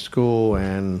words, they're in school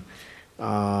and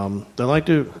they like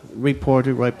to read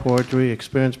poetry, write poetry,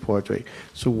 experience poetry.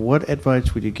 So what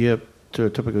advice would you give to a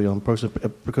typical young person?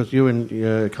 Because you're in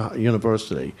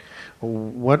university,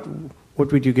 what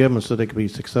would you give them so they could be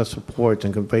successful poets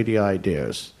and convey the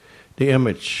ideas, the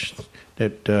image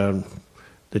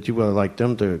that you would like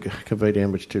them to convey the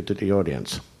image to the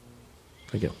audience?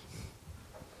 Thank you.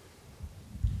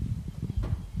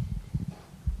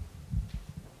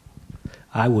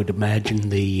 I would imagine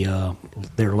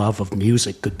their love of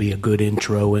music could be a good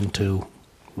intro into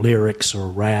lyrics or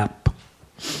rap.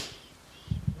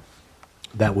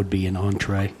 That would be an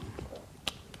entree.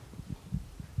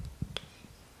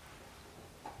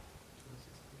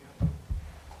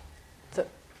 The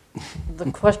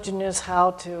question is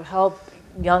how to help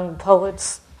young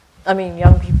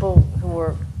people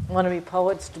who want to be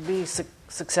poets to be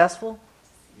successful.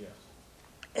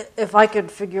 If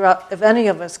any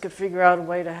of us could figure out a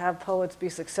way to have poets be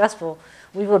successful,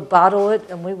 we would bottle it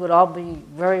and we would all be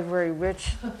very, very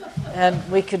rich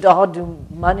and we could all do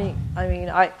money. I mean,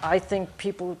 I think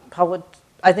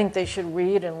I think they should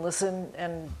read and listen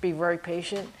and be very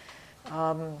patient.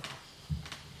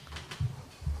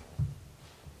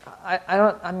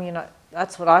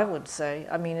 That's what I would say.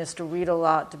 I mean, is to read a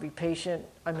lot, to be patient,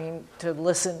 to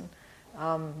listen,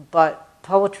 but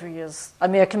poetry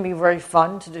it can be very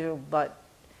fun to do, but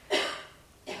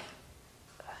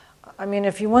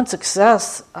if you want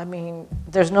success,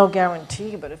 there's no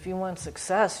guarantee, but if you want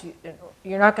success,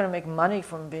 you're not going to make money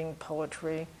from doing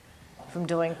poetry.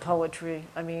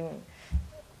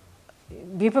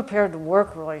 Be prepared to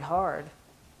work really hard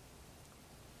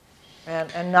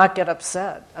and not get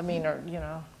upset.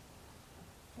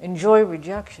 Enjoy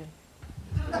rejection.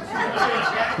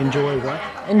 Enjoy what?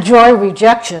 Enjoy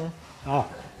rejection. Oh,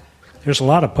 there's a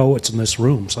lot of poets in this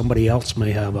room. Somebody else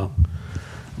may have a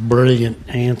brilliant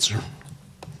answer.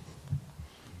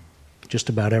 Just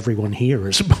about everyone here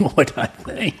is a poet, I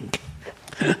think.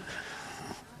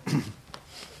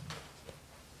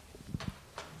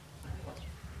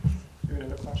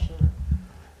 Another question?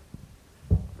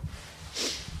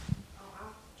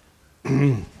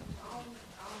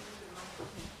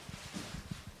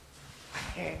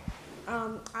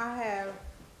 I have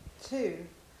two.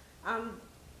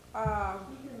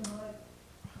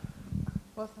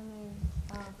 What's her name?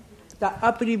 The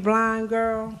Uppity Blind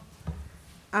Girl.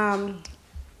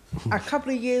 A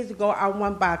couple of years ago, I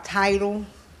won by title,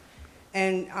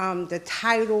 and the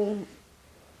title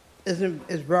is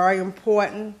very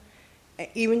important. And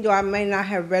even though I may not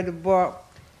have read the book,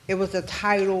 it was a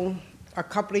title a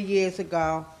couple of years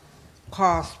ago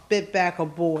called "Spitback a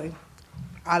Boy."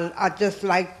 I just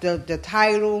like the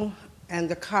title and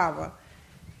the cover.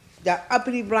 The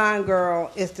Uppity Blind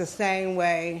Girl is the same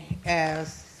way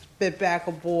as Spitback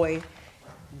a Boy,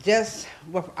 just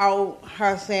without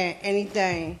her saying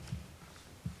anything.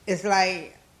 It's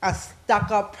like a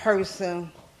stuck-up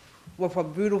person with a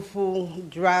beautiful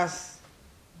dress,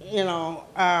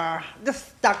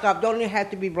 just stuck-up. Don't even have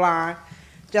to be blind.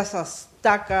 Just a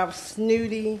stuck-up,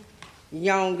 snooty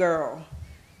young girl.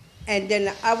 And then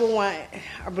the other one,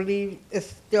 I believe, is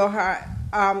still her.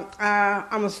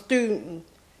 I'm a student,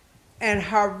 and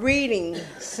her reading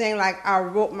seemed like I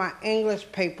wrote my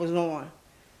English papers on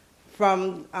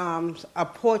from a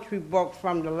poetry book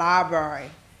from the library.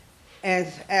 And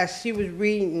as she was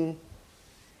reading,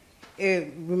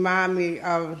 it reminded me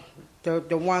of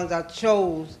the ones I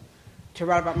chose to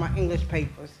write about my English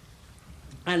papers.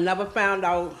 I never found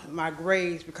out my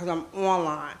grades because I'm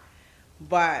online,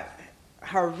 but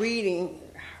her reading,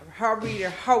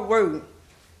 her word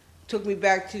took me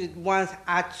back to the ones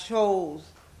I chose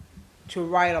to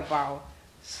write about.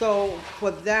 So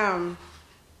for them,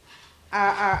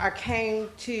 I came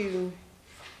to,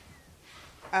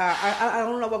 I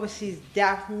don't know whether she's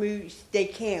deaf, mute, they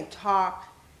can't talk,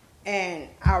 and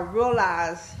I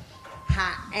realized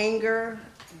how anger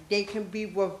they can be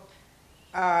with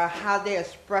how they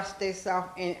express themselves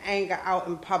in anger out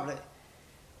in public.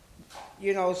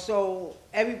 So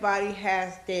everybody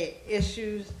has their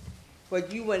issues,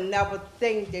 but you would never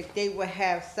think that they would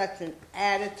have such an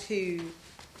attitude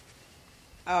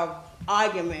of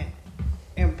argument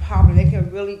in public. They can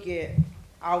really get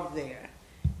out there.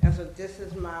 And so this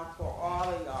is mine for all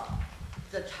of y'all.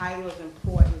 The title is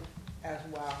important as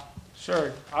well.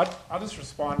 Sure. I'll just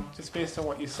respond just based on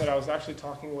what you said. I was actually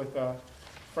talking with a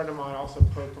friend of mine, also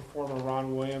pro performer,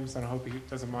 Ron Williams, and I hope he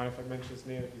doesn't mind if I mention his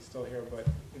name if he's still here, but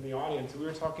in the audience, we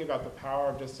were talking about the power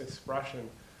of just expression,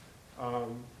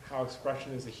 how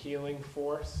expression is a healing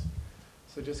force.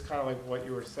 So just kind of like what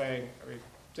you were saying, and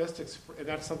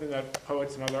that's something that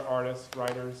poets and other artists,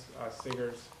 writers,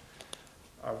 singers,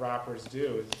 rappers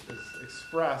do, is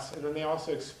express, and then they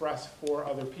also express for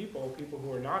other people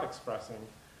who are not expressing,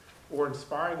 or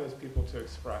inspiring those people to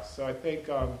express. So I think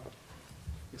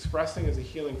expressing is a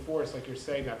healing force, like you're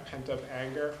saying, that pent-up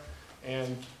anger,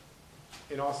 and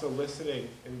also listening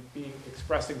and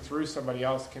expressing through somebody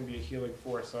else can be a healing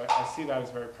force. So I see that as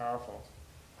very powerful.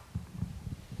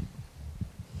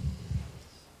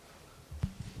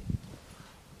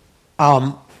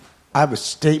 I have a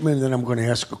statement, and then I'm going to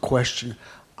ask a question.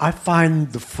 I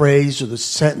find the phrase or the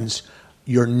sentence,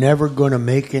 "You're never going to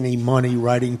make any money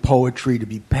writing poetry," to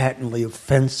be patently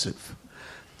offensive.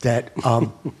 That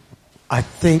I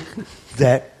think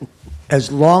that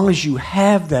as long as you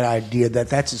have that idea that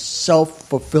that's a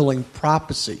self-fulfilling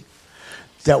prophecy,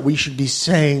 that we should be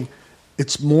saying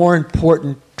it's more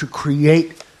important to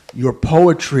create your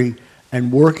poetry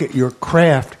and work at your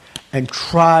craft and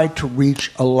try to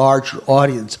reach a larger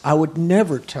audience. I would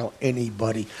never tell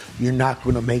anybody you're not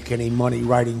going to make any money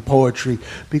writing poetry,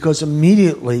 because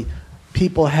immediately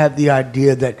people have the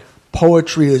idea that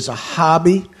poetry is a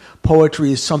hobby,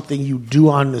 poetry is something you do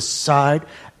on the side,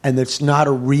 and it's not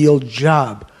a real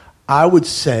job. I would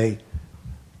say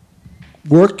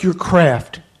work your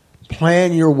craft,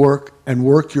 plan your work, and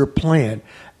work your plan.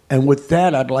 And with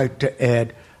that, I'd like to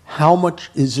add, how much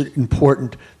is it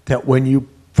important that when you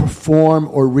perform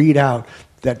or read out,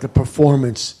 that the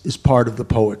performance is part of the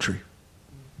poetry?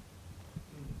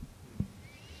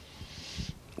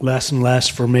 Less and less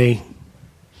for me.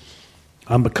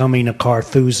 I'm becoming a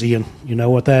Carthusian. You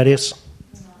know what that is?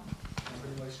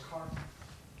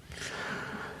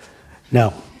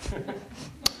 No.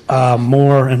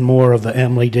 More and more of the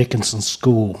Emily Dickinson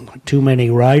school. Too many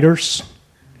writers.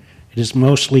 It is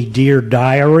mostly Dear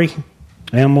Diary.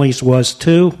 Emily's was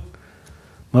too.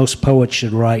 Most poets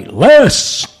should write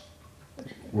less.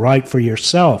 Write for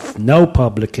yourself. No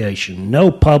publication.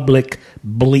 No public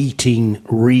bleating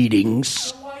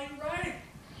readings. Why are you writing?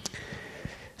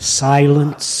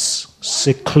 Silence,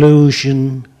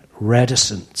 seclusion,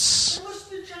 reticence.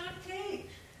 Listen to John Cage.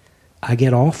 I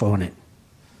get off on it.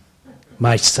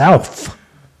 Myself.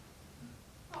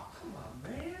 Oh, come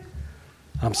on, man.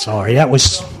 I'm sorry. That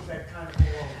was...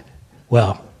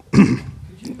 Well... Could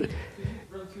you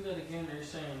run through that again? Are you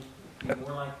saying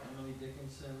more like Emily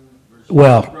Dickinson?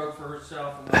 Well, She wrote for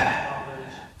herself and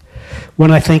published?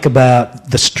 when I think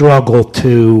about the struggle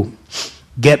to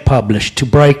get published, to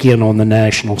break in on the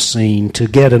national scene, to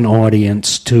get an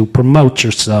audience, to promote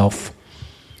yourself,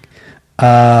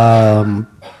 partly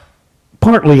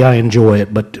I enjoy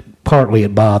it, but partly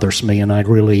it bothers me, and I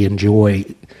really enjoy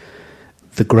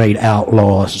the great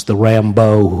outlaws, the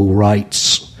Rambo who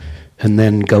writes and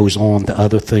then goes on to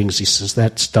other things. He says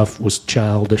that stuff was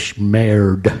childish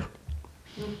merd.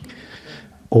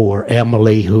 Or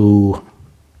Emily, who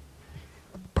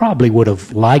probably would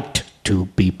have liked to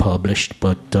be published,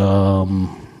 but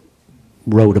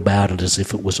wrote about it as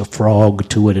if it was a frog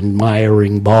to an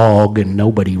admiring bog, and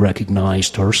nobody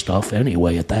recognized her stuff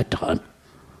anyway at that time.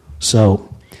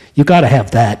 So you got to have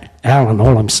that. Alan,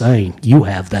 all I'm saying, you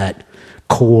have that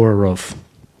core of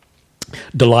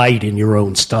delight in your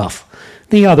own stuff.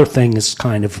 The other thing is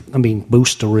kind of,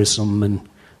 boosterism and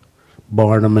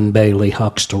Barnum and Bailey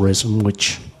hucksterism,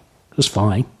 which is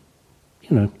fine.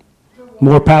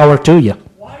 More power to you.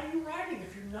 Why are you writing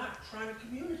if you're not trying to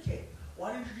communicate?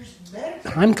 Why don't you just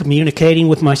meditate? I'm communicating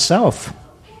with myself,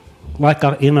 like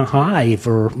in a hive,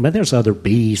 but there's other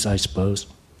bees, I suppose.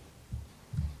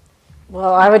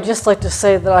 Well, I would just like to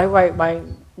say that I write my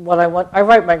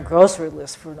grocery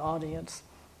list for an audience.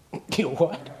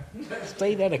 What?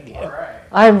 Say that again.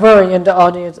 I'm very into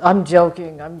audience. I'm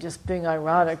joking. I'm just being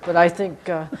ironic. But I think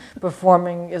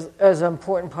performing is an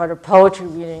important part of poetry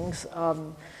readings.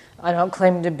 I don't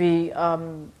claim to be,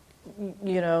 the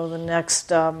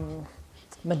next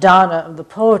Madonna of the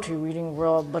poetry reading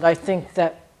world, but I think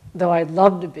that, though I'd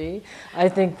love to be, I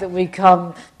think that we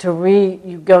come to read,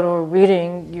 you go to a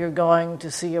reading, you're going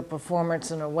to see a performance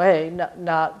in a way,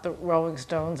 not the Rolling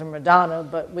Stones or Madonna,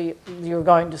 but you're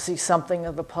going to see something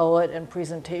of the poet, and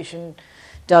presentation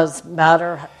does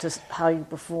matter to how you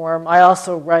perform. I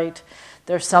also write,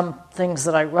 there's some things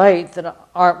that I write that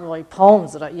aren't really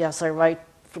poems that I write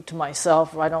to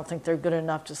myself, or I don't think they're good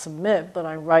enough to submit, but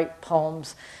I write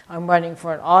poems. I'm writing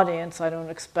for an audience. I don't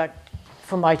expect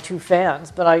for my two fans,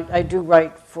 but I do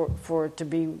write for it to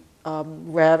be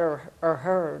read or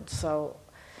heard. So,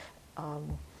 I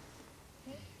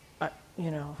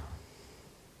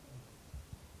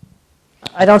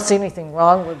don't see anything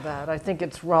wrong with that. I think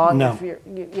it's wrong if you're,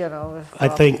 I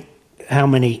think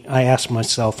I ask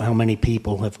myself how many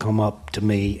people have come up to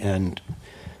me and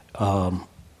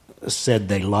said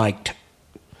they liked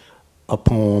a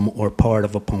poem or part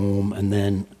of a poem and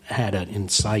then had an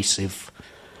incisive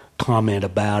comment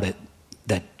about it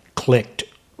that clicked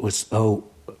was, oh,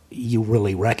 you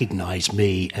really recognize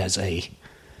me as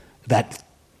that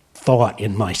thought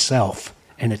in myself.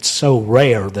 And it's so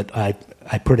rare that I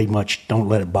pretty much don't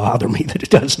let it bother me that it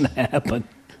doesn't happen.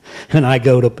 And I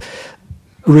go to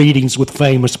readings with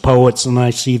famous poets and I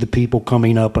see the people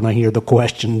coming up and I hear the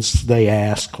questions they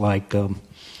ask, like,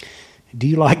 do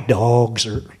you like dogs?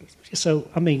 Or so,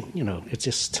 I mean, it's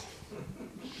just,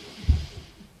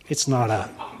 it's not a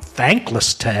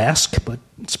thankless task, but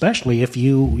especially if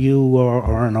you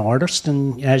are an artist,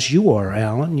 and as you are,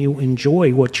 Alan, you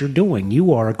enjoy what you're doing.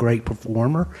 You are a great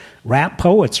performer. Rap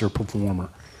poets are performer.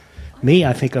 Me,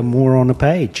 I think I'm more on the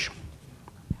page.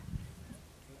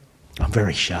 I'm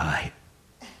very shy.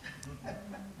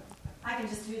 I can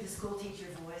just do the school teacher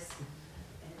voice.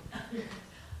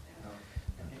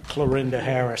 Clorinda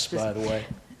Harris, by the way.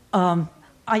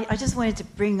 I just wanted to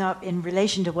bring up, in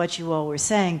relation to what you all were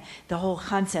saying, the whole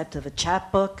concept of a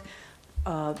chapbook.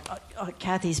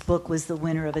 Kathy's book was the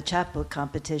winner of a chapbook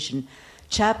competition.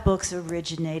 Chapbooks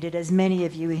originated, as many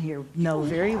of you here know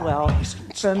very well,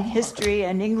 from history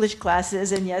and English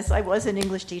classes. And yes, I was an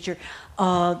English teacher.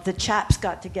 The chaps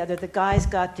got together, the guys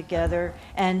got together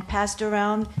and passed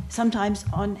around, sometimes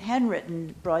on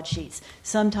handwritten broadsheets,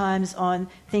 sometimes on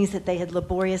things that they had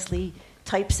laboriously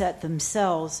typeset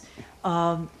themselves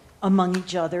among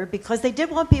each other, because they did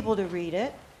want people to read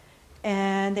it.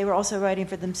 And they were also writing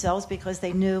for themselves because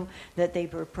they knew that they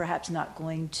were perhaps not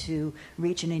going to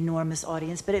reach an enormous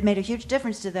audience. But it made a huge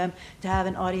difference to them to have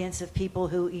an audience of people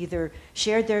who either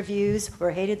shared their views or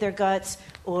hated their guts,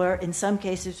 or in some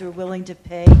cases were willing to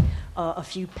pay a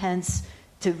few pence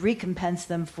to recompense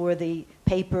them for the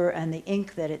paper and the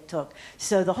ink that it took.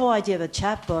 So the whole idea of a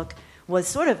chapbook was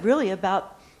sort of really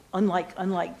about,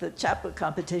 unlike the chapbook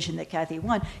competition that Kathy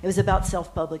won, it was about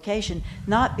self-publication,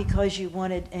 not because you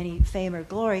wanted any fame or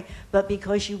glory, but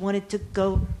because you wanted to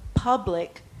go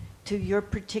public to your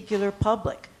particular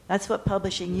public. That's what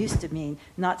publishing used to mean,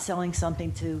 not selling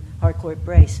something to Harcourt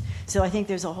Brace. So I think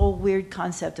there's a whole weird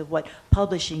concept of what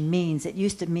publishing means. It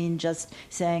used to mean just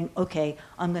saying, okay,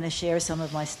 I'm going to share some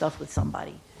of my stuff with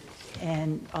somebody.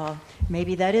 And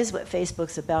maybe that is what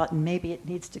Facebook's about, and maybe it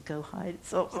needs to go hide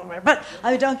itself somewhere. But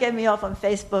don't get me off on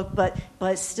Facebook,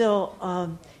 but still,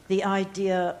 the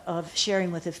idea of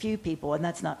sharing with a few people, and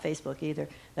that's not Facebook either.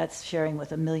 That's sharing with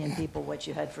 1 million people what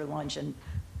you had for lunch, and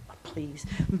please.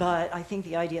 But I think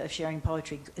the idea of sharing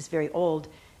poetry is very old,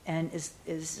 and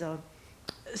is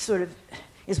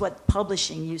what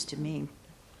publishing used to mean.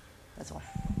 That's all.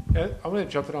 I'm going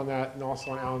to jump in on that, and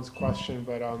also on Alan's question,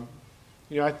 but.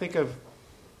 I think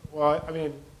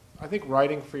I think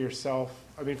writing for yourself,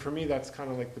 for me, that's kind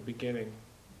of like the beginning.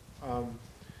 And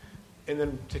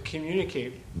then to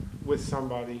communicate with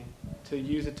somebody, to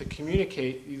use it to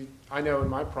communicate, I know in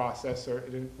my process, or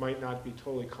it might not be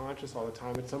totally conscious all the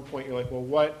time, at some point you're like, well,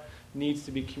 what needs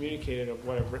to be communicated of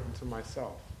what I've written to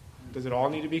myself? Does it all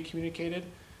need to be communicated?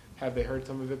 Have they heard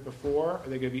some of it before? Are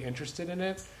they going to be interested in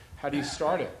it? How do you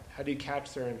start it? How do you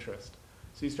catch their interest?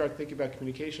 So you start thinking about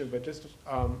communication, but just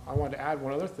I wanted to add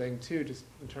one other thing too, just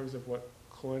in terms of what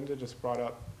Clorinda just brought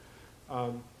up.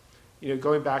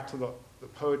 Going back to the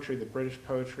poetry, the British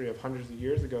poetry of hundreds of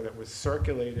years ago that was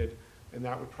circulated, and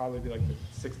that would probably be like the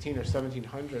 16 or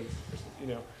 1700s.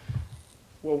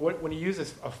 Well, when you use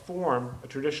a form, a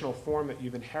traditional form that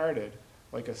you've inherited,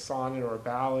 like a sonnet or a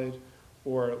ballad,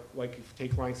 or like if you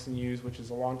take Langston Hughes, which is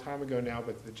a long time ago now,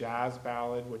 but the jazz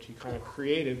ballad, which he kind of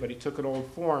created, but he took an old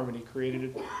form and he created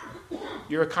it.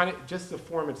 You're just the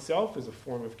form itself is a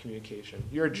form of communication.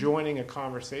 You're joining a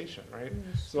conversation, right?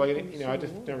 So I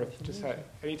just had,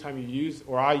 anytime you use,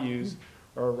 or I use,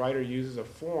 or a writer uses a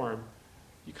form,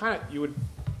 you would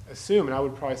assume, and I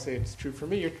would probably say it's true for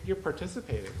me, you're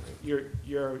participating. Right?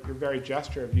 Your very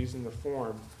gesture of using the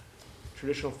form,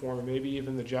 traditional form, and maybe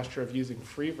even the gesture of using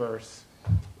free verse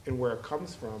and where it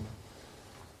comes from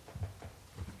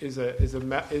is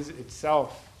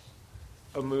itself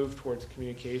a move towards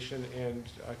communication and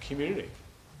community.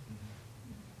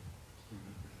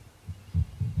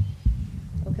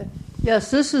 Okay. Yes,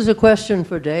 this is a question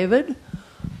for David.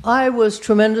 I was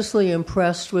tremendously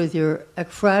impressed with your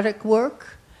ekphrastic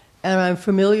work, and I'm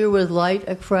familiar with Light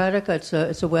Ekphrastic.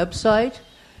 It's a website.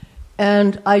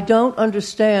 And I don't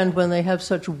understand, when they have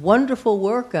such wonderful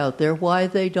work out there, why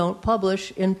they don't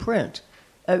publish in print.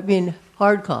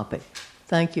 Hard copy.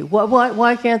 Thank you.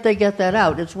 Why can't they get that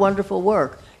out? It's wonderful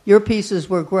work. Your pieces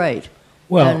were great.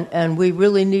 Well, and we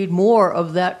really need more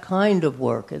of that kind of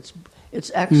work. It's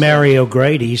excellent. Mary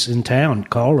O'Grady's in town.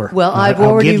 Call her. Well,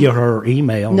 I'll give you her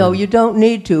email. No, you don't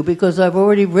need to, because I've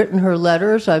already written her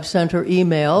letters. I've sent her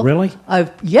email. Really?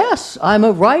 Yes, I'm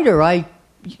a writer. I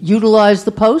utilize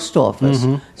the post office.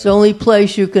 Mm-hmm. It's the only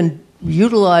place you can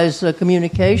utilize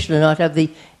communication and not have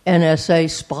the NSA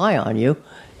spy on you.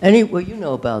 Well, you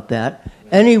know about that.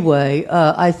 Anyway,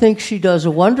 I think she does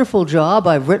a wonderful job.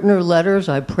 I've written her letters.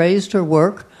 I praised her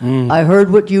work. I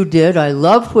heard what you did. I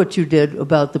loved what you did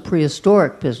about the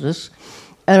prehistoric business.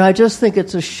 And I just think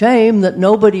it's a shame that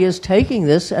nobody is taking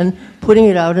this and putting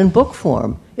it out in book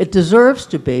form. It deserves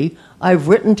to be. I've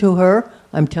written to her.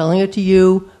 I'm telling it to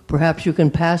you. Perhaps you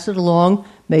can pass it along.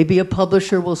 Maybe a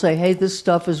publisher will say, hey, this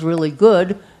stuff is really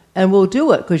good, and we'll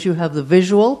do it because you have the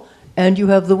visual and you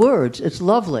have the words. It's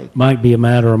lovely. Might be a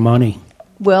matter of money.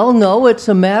 Well, no, it's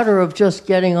a matter of just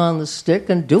getting on the stick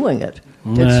and doing it.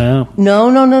 No.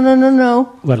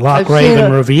 No. But Loch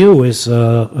Raven Review has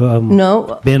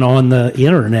No. been on the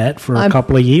internet for a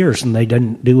couple of years, and they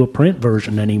didn't do a print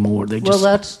version anymore. Well,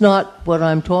 that's not what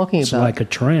I'm talking it's about. like a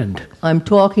trend. I'm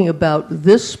talking about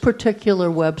this particular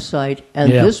website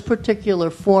and this particular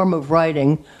form of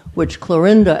writing, which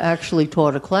Clorinda actually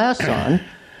taught a class on.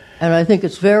 And I think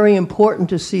it's very important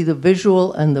to see the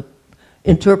visual and the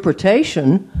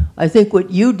interpretation. I think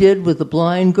what you did with the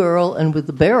blind girl and with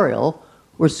the burial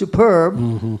were superb.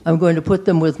 Mm-hmm. I'm going to put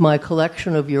them with my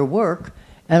collection of your work.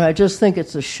 And I just think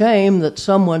it's a shame that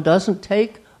someone doesn't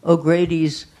take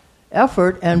O'Grady's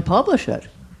effort and publish it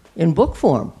in book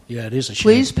form. Yeah, it is a shame.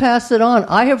 Please pass it on.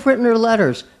 I have written her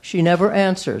letters. She never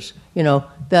answers.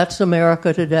 That's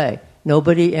America today.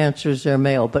 Nobody answers their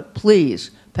mail. But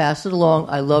please, pass it along.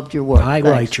 I loved your work.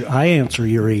 I answer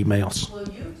your emails. Well, you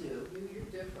do. You're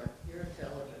different. You're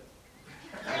intelligent.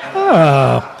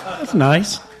 Oh, that's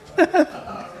nice. Okay.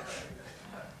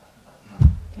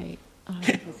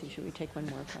 Let's see, should we take one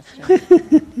more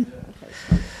question?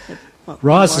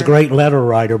 Roz is a great letter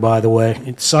writer, by the way.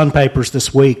 It's Sun Papers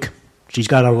this week. She's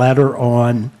got a letter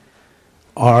on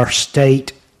our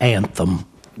state anthem,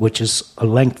 which is a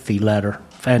lengthy letter.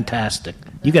 Fantastic.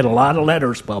 You get a lot of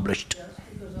letters published.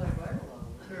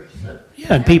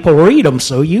 Yeah, and people read them,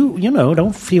 so you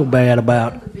don't feel bad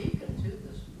about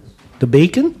the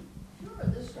Beacon. Sure,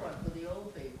 this one for the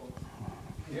old people.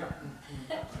 Yeah.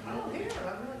 Oh, here,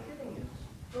 I'm not kidding you.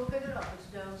 Go pick it up. It's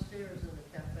downstairs in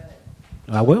the cafe.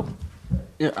 I will.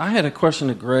 Yeah, I had a question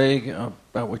to Greg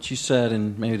about what you said,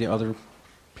 and maybe the other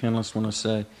panelists want to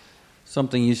say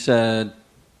something. You said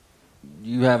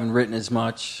you haven't written as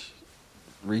much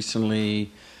recently.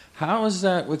 How is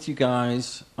that with you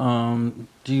guys?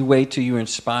 Do you wait till you're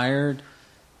inspired?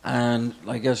 And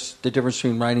I guess the difference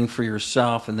between writing for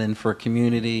yourself and then for a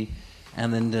community,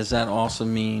 and then does that also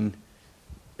mean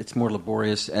it's more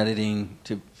laborious editing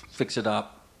to fix it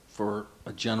up for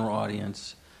a general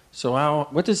audience? So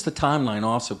what is the timeline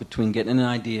also between getting an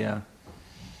idea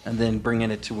and then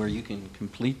bringing it to where you can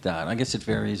complete that? I guess it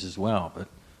varies as well, but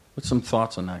what's some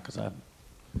thoughts on that?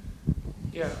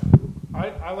 Yeah,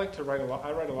 I like to write a lot.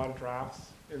 I write a lot of drafts,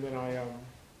 and then I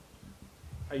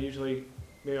usually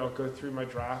maybe I'll go through my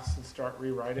drafts and start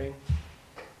rewriting.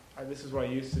 This is what I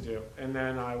used to do, and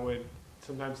then I would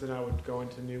go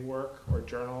into new work or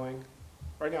journaling.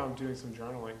 Right now, I'm doing some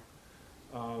journaling,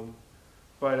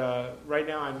 but right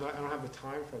now I don't have the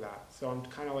time for that. So I'm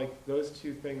kind of like those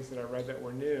two things that I read that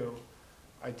were new.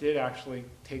 I did actually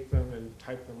take them and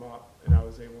type them up, and I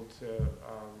was able to.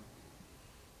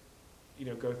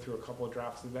 Go through a couple of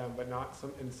drafts of them, but not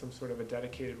in some sort of a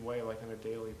dedicated way, like on a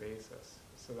daily basis.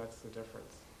 So that's the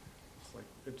difference.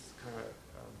 It's kind of,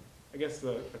 I guess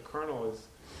the kernel is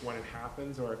when it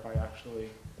happens, or if I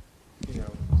actually,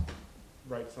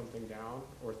 write something down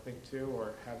or think to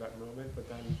or have that moment. But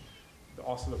then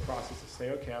also the process to say,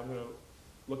 okay, I'm going to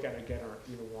look at it again, or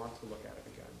even want to look at it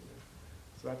again.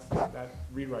 So that's that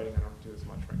rewriting I don't do as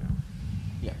much right now.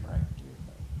 Yeah, right.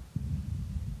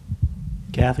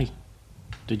 Kathy?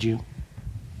 Did you?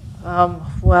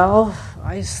 For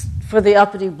the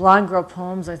Uppity Blind Girl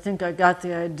poems, I think I got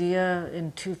the idea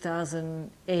in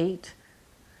 2008.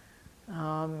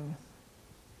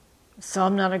 So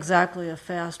I'm not exactly a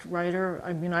fast writer.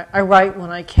 I mean, I write when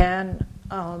I can.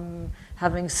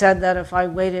 Having said that, if I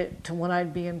waited to when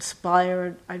I'd be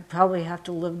inspired, I'd probably have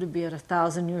to live to be at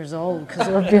 1,000 years old, because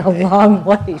it would be a long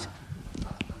wait.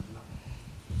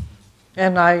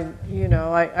 And I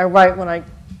write when I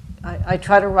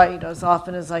try to write as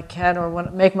often as I can, or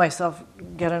make myself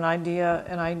get an idea,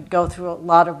 and I go through a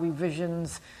lot of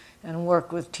revisions and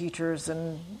work with teachers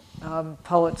and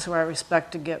poets who I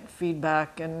respect to get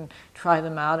feedback and try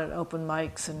them out at open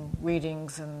mics and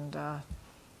readings. And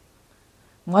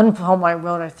one poem I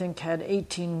wrote, I think, had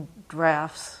 18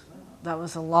 drafts. That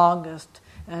was the longest,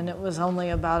 and it was only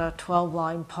about a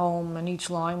 12-line poem, and each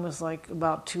line was like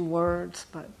about 2 words,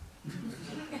 but...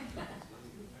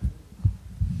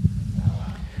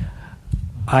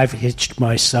 I've hitched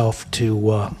myself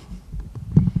to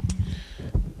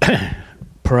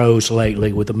prose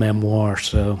lately with a memoir,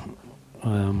 so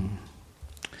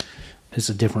it's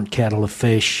a different kettle of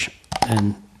fish,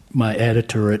 and my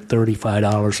editor at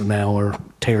 $35 an hour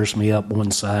tears me up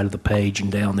one side of the page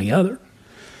and down the other.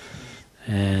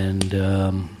 And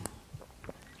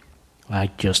I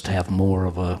just have more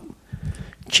of a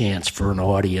chance for an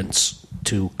audience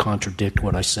to contradict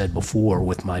what I said before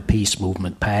with my peace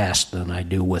movement past than I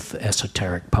do with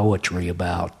esoteric poetry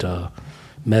about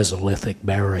Mesolithic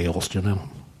burials, you know.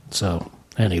 So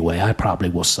anyway, I probably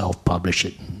will self-publish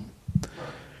it.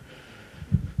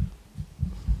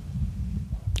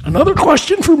 Another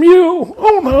question from you.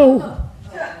 Oh, no.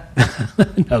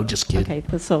 No, just kidding. Okay,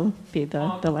 this will be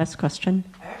the last question.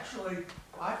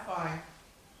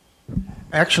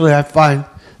 Actually, I find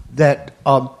that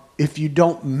if you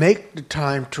don't make the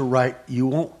time to write, you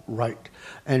won't write.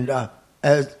 And I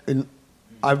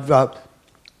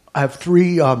have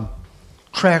 3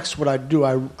 tracks. What I do,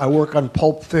 I work on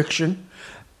Pulp Fiction,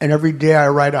 and every day I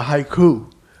write a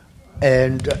haiku.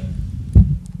 And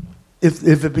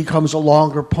if it becomes a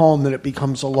longer poem, then it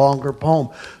becomes a longer poem.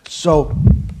 So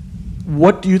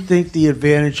what do you think the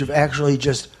advantage of actually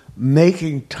just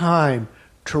making time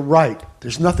to write?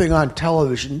 There's nothing on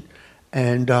television,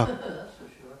 and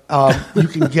you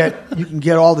can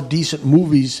get all the decent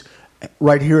movies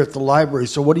right here at the library.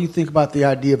 So what do you think about the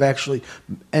idea of actually,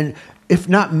 and if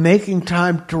not making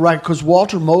time to write, because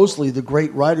Walter Mosley, the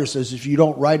great writer, says if you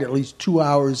don't write at least 2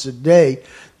 hours a day,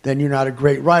 then you're not a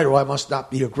great writer. Well, I must not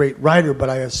be a great writer, but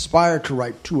I aspire to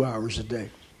write 2 hours a day.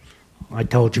 I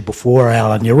told you before,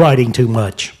 Alan, you're writing too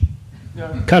much.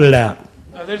 No, Cut it out.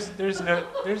 No, there's Alan,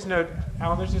 there's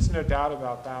just no doubt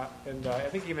about that. And I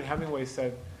think even Hemingway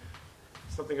said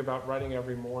something about writing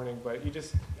every morning. But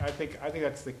I think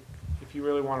that's if you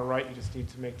really want to write, you just need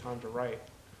to make time to write.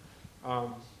 I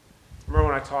remember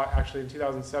when I taught, actually in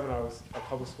 2007, I was a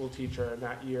public school teacher, and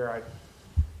that year I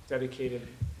dedicated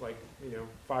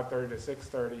 5:30 to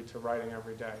 6:30 to writing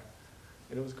every day,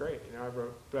 and it was great. I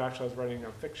wrote, but actually I was writing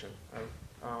fiction.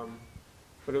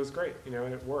 But it was great, and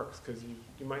it works because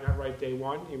you might not write day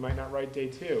 1, you might not write day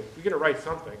 2. You're going to write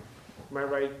something. You might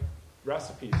write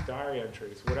recipes, diary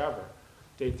entries, whatever.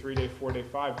 Day 3, day 4, day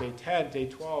 5, day 10, day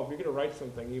 12. You're going to write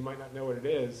something. You might not know what it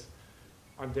is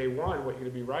on day 1, what you're going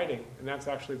to be writing, and that's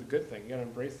actually the good thing. You got to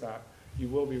embrace that. You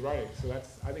will be writing, so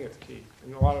I think it's key,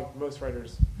 and most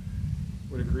writers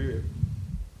would agree with.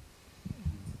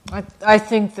 I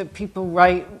think that people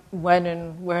write when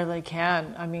and where they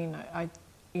can. I mean, I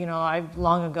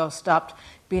long ago stopped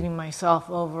beating myself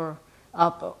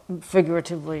up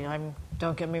figuratively.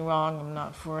 Don't get me wrong, I'm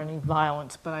not for any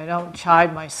violence, but I don't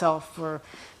chide myself for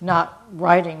not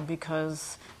writing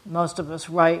because most of us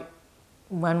write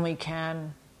when we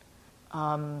can.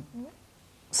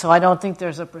 So I don't think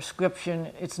there's a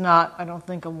prescription. It's not, I don't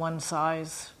think, a one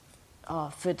size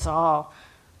fits all.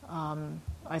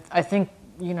 I think,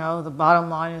 the bottom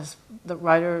line is the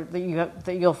writer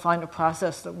that you'll find a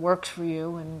process that works for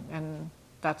you, and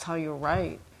that's how you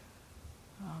write.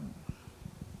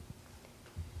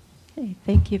 Okay,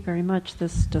 thank you very much.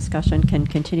 This discussion can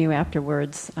continue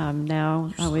afterwards.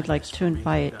 Now we'd like to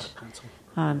invite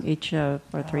each of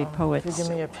our 3 poets if you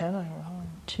give me a pen,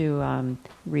 to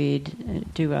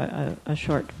do a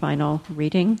short final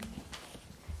reading.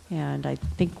 And I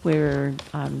think we're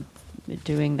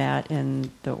doing that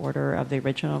in the order of the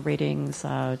original readings,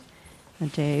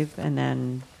 Dave, and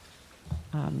then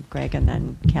Greg, and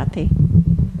then Kathy.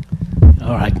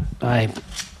 All right, I'm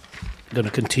going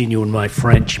to continue in my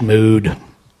French mood.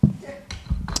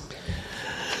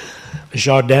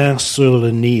 Jardin sur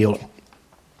le Nil,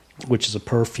 which is a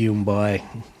perfume by,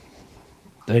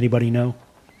 anybody know?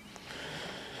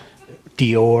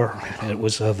 Dior. It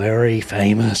was a very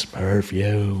famous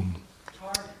perfume.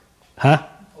 Huh?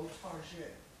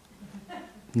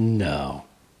 No.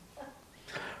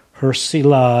 Her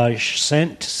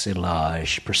scent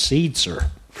silage precedes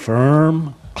her.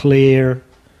 Firm, clear,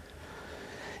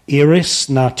 iris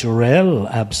naturelle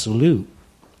absolute.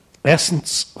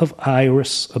 Essence of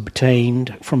iris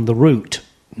obtained from the root,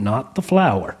 not the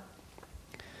flower.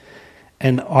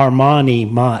 An Armani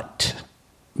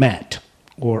mat,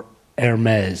 or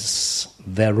Hermès,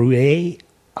 verrouillé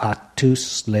à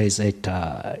tous les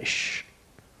étages,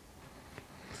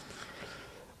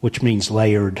 which means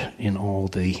layered in all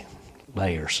the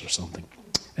layers or something.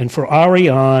 And for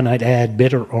Ariane, I'd add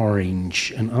bitter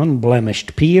orange, an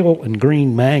unblemished peel, and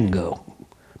green mango,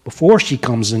 before she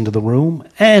comes into the room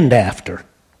and after.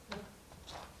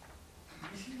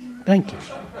 Thank you.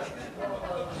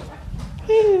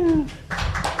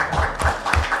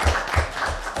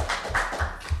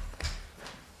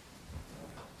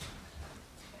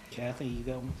 Kathy, you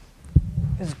got one?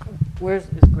 Is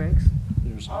Greg's?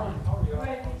 There's one.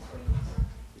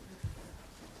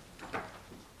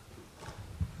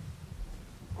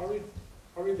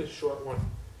 I'll read the short one.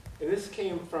 And this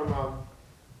came from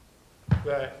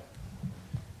the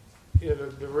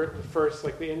first,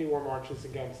 like the anti-war marches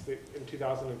in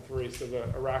 2003. So the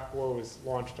Iraq War was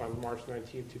launched on March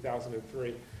 19,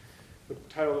 2003. The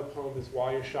title of the poem is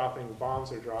 "While You're Shopping,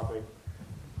 Bombs Are Dropping."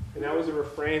 And that was a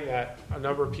refrain that a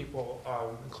number of people,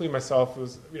 including myself,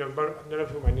 none of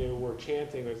whom I knew, were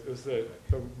chanting. It was the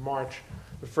march,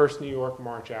 the first New York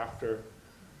march after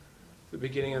the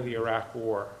beginning of the Iraq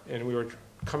War. And we were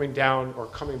coming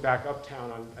back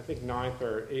uptown on, I think, 9th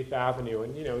or 8th Avenue.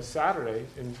 And, it was Saturday,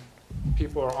 and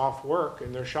people are off work,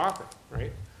 and they're shopping,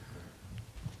 right?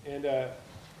 And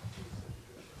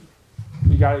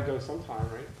you got to go sometime,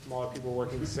 right? A lot of people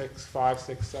working 5,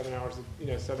 6, 7 hours,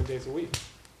 7 days a week.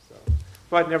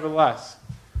 But nevertheless,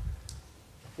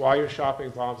 while you're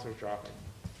shopping, bombs are dropping.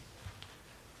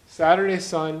 Saturday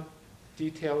sun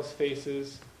details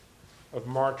faces of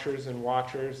marchers and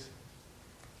watchers.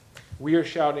 We are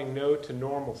shouting no to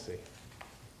normalcy.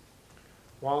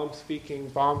 While I'm speaking,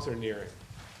 bombs are nearing.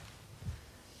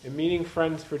 In meeting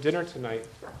friends for dinner tonight,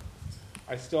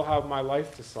 I still have my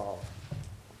life to solve.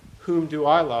 Whom do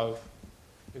I love,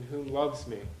 and whom loves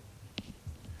me?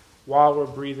 While we're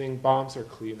breathing, bombs are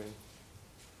cleaving.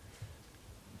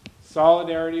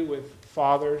 Solidarity with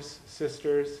fathers,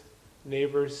 sisters,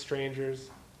 neighbors, strangers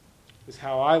is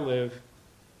how I live,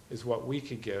 is what we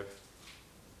could give.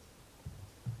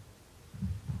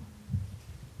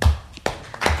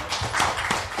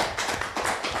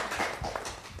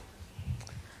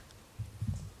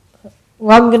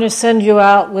 Well, I'm going to send you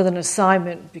out with an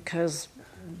assignment because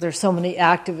there's so many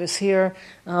activists here.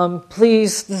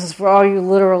 Please, this is for all you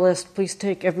literalists, please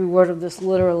take every word of this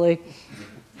literally.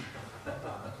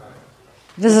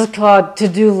 This is called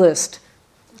to-do list.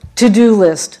 To-do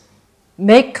list.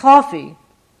 Make coffee.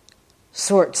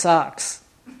 Sort socks.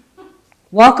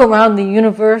 Walk around the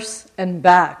universe and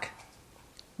back.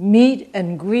 Meet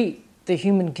and greet the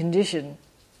human condition.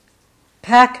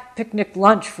 Pack picnic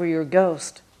lunch for your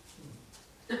ghost.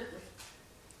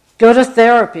 Go to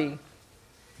therapy.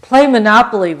 Play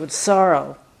Monopoly with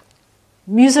sorrow.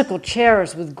 Musical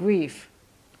chairs with grief.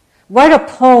 Write a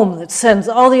poem that sends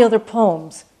all the other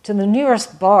poems to the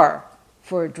nearest bar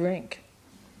for a drink.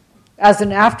 As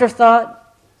an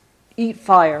afterthought, eat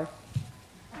fire.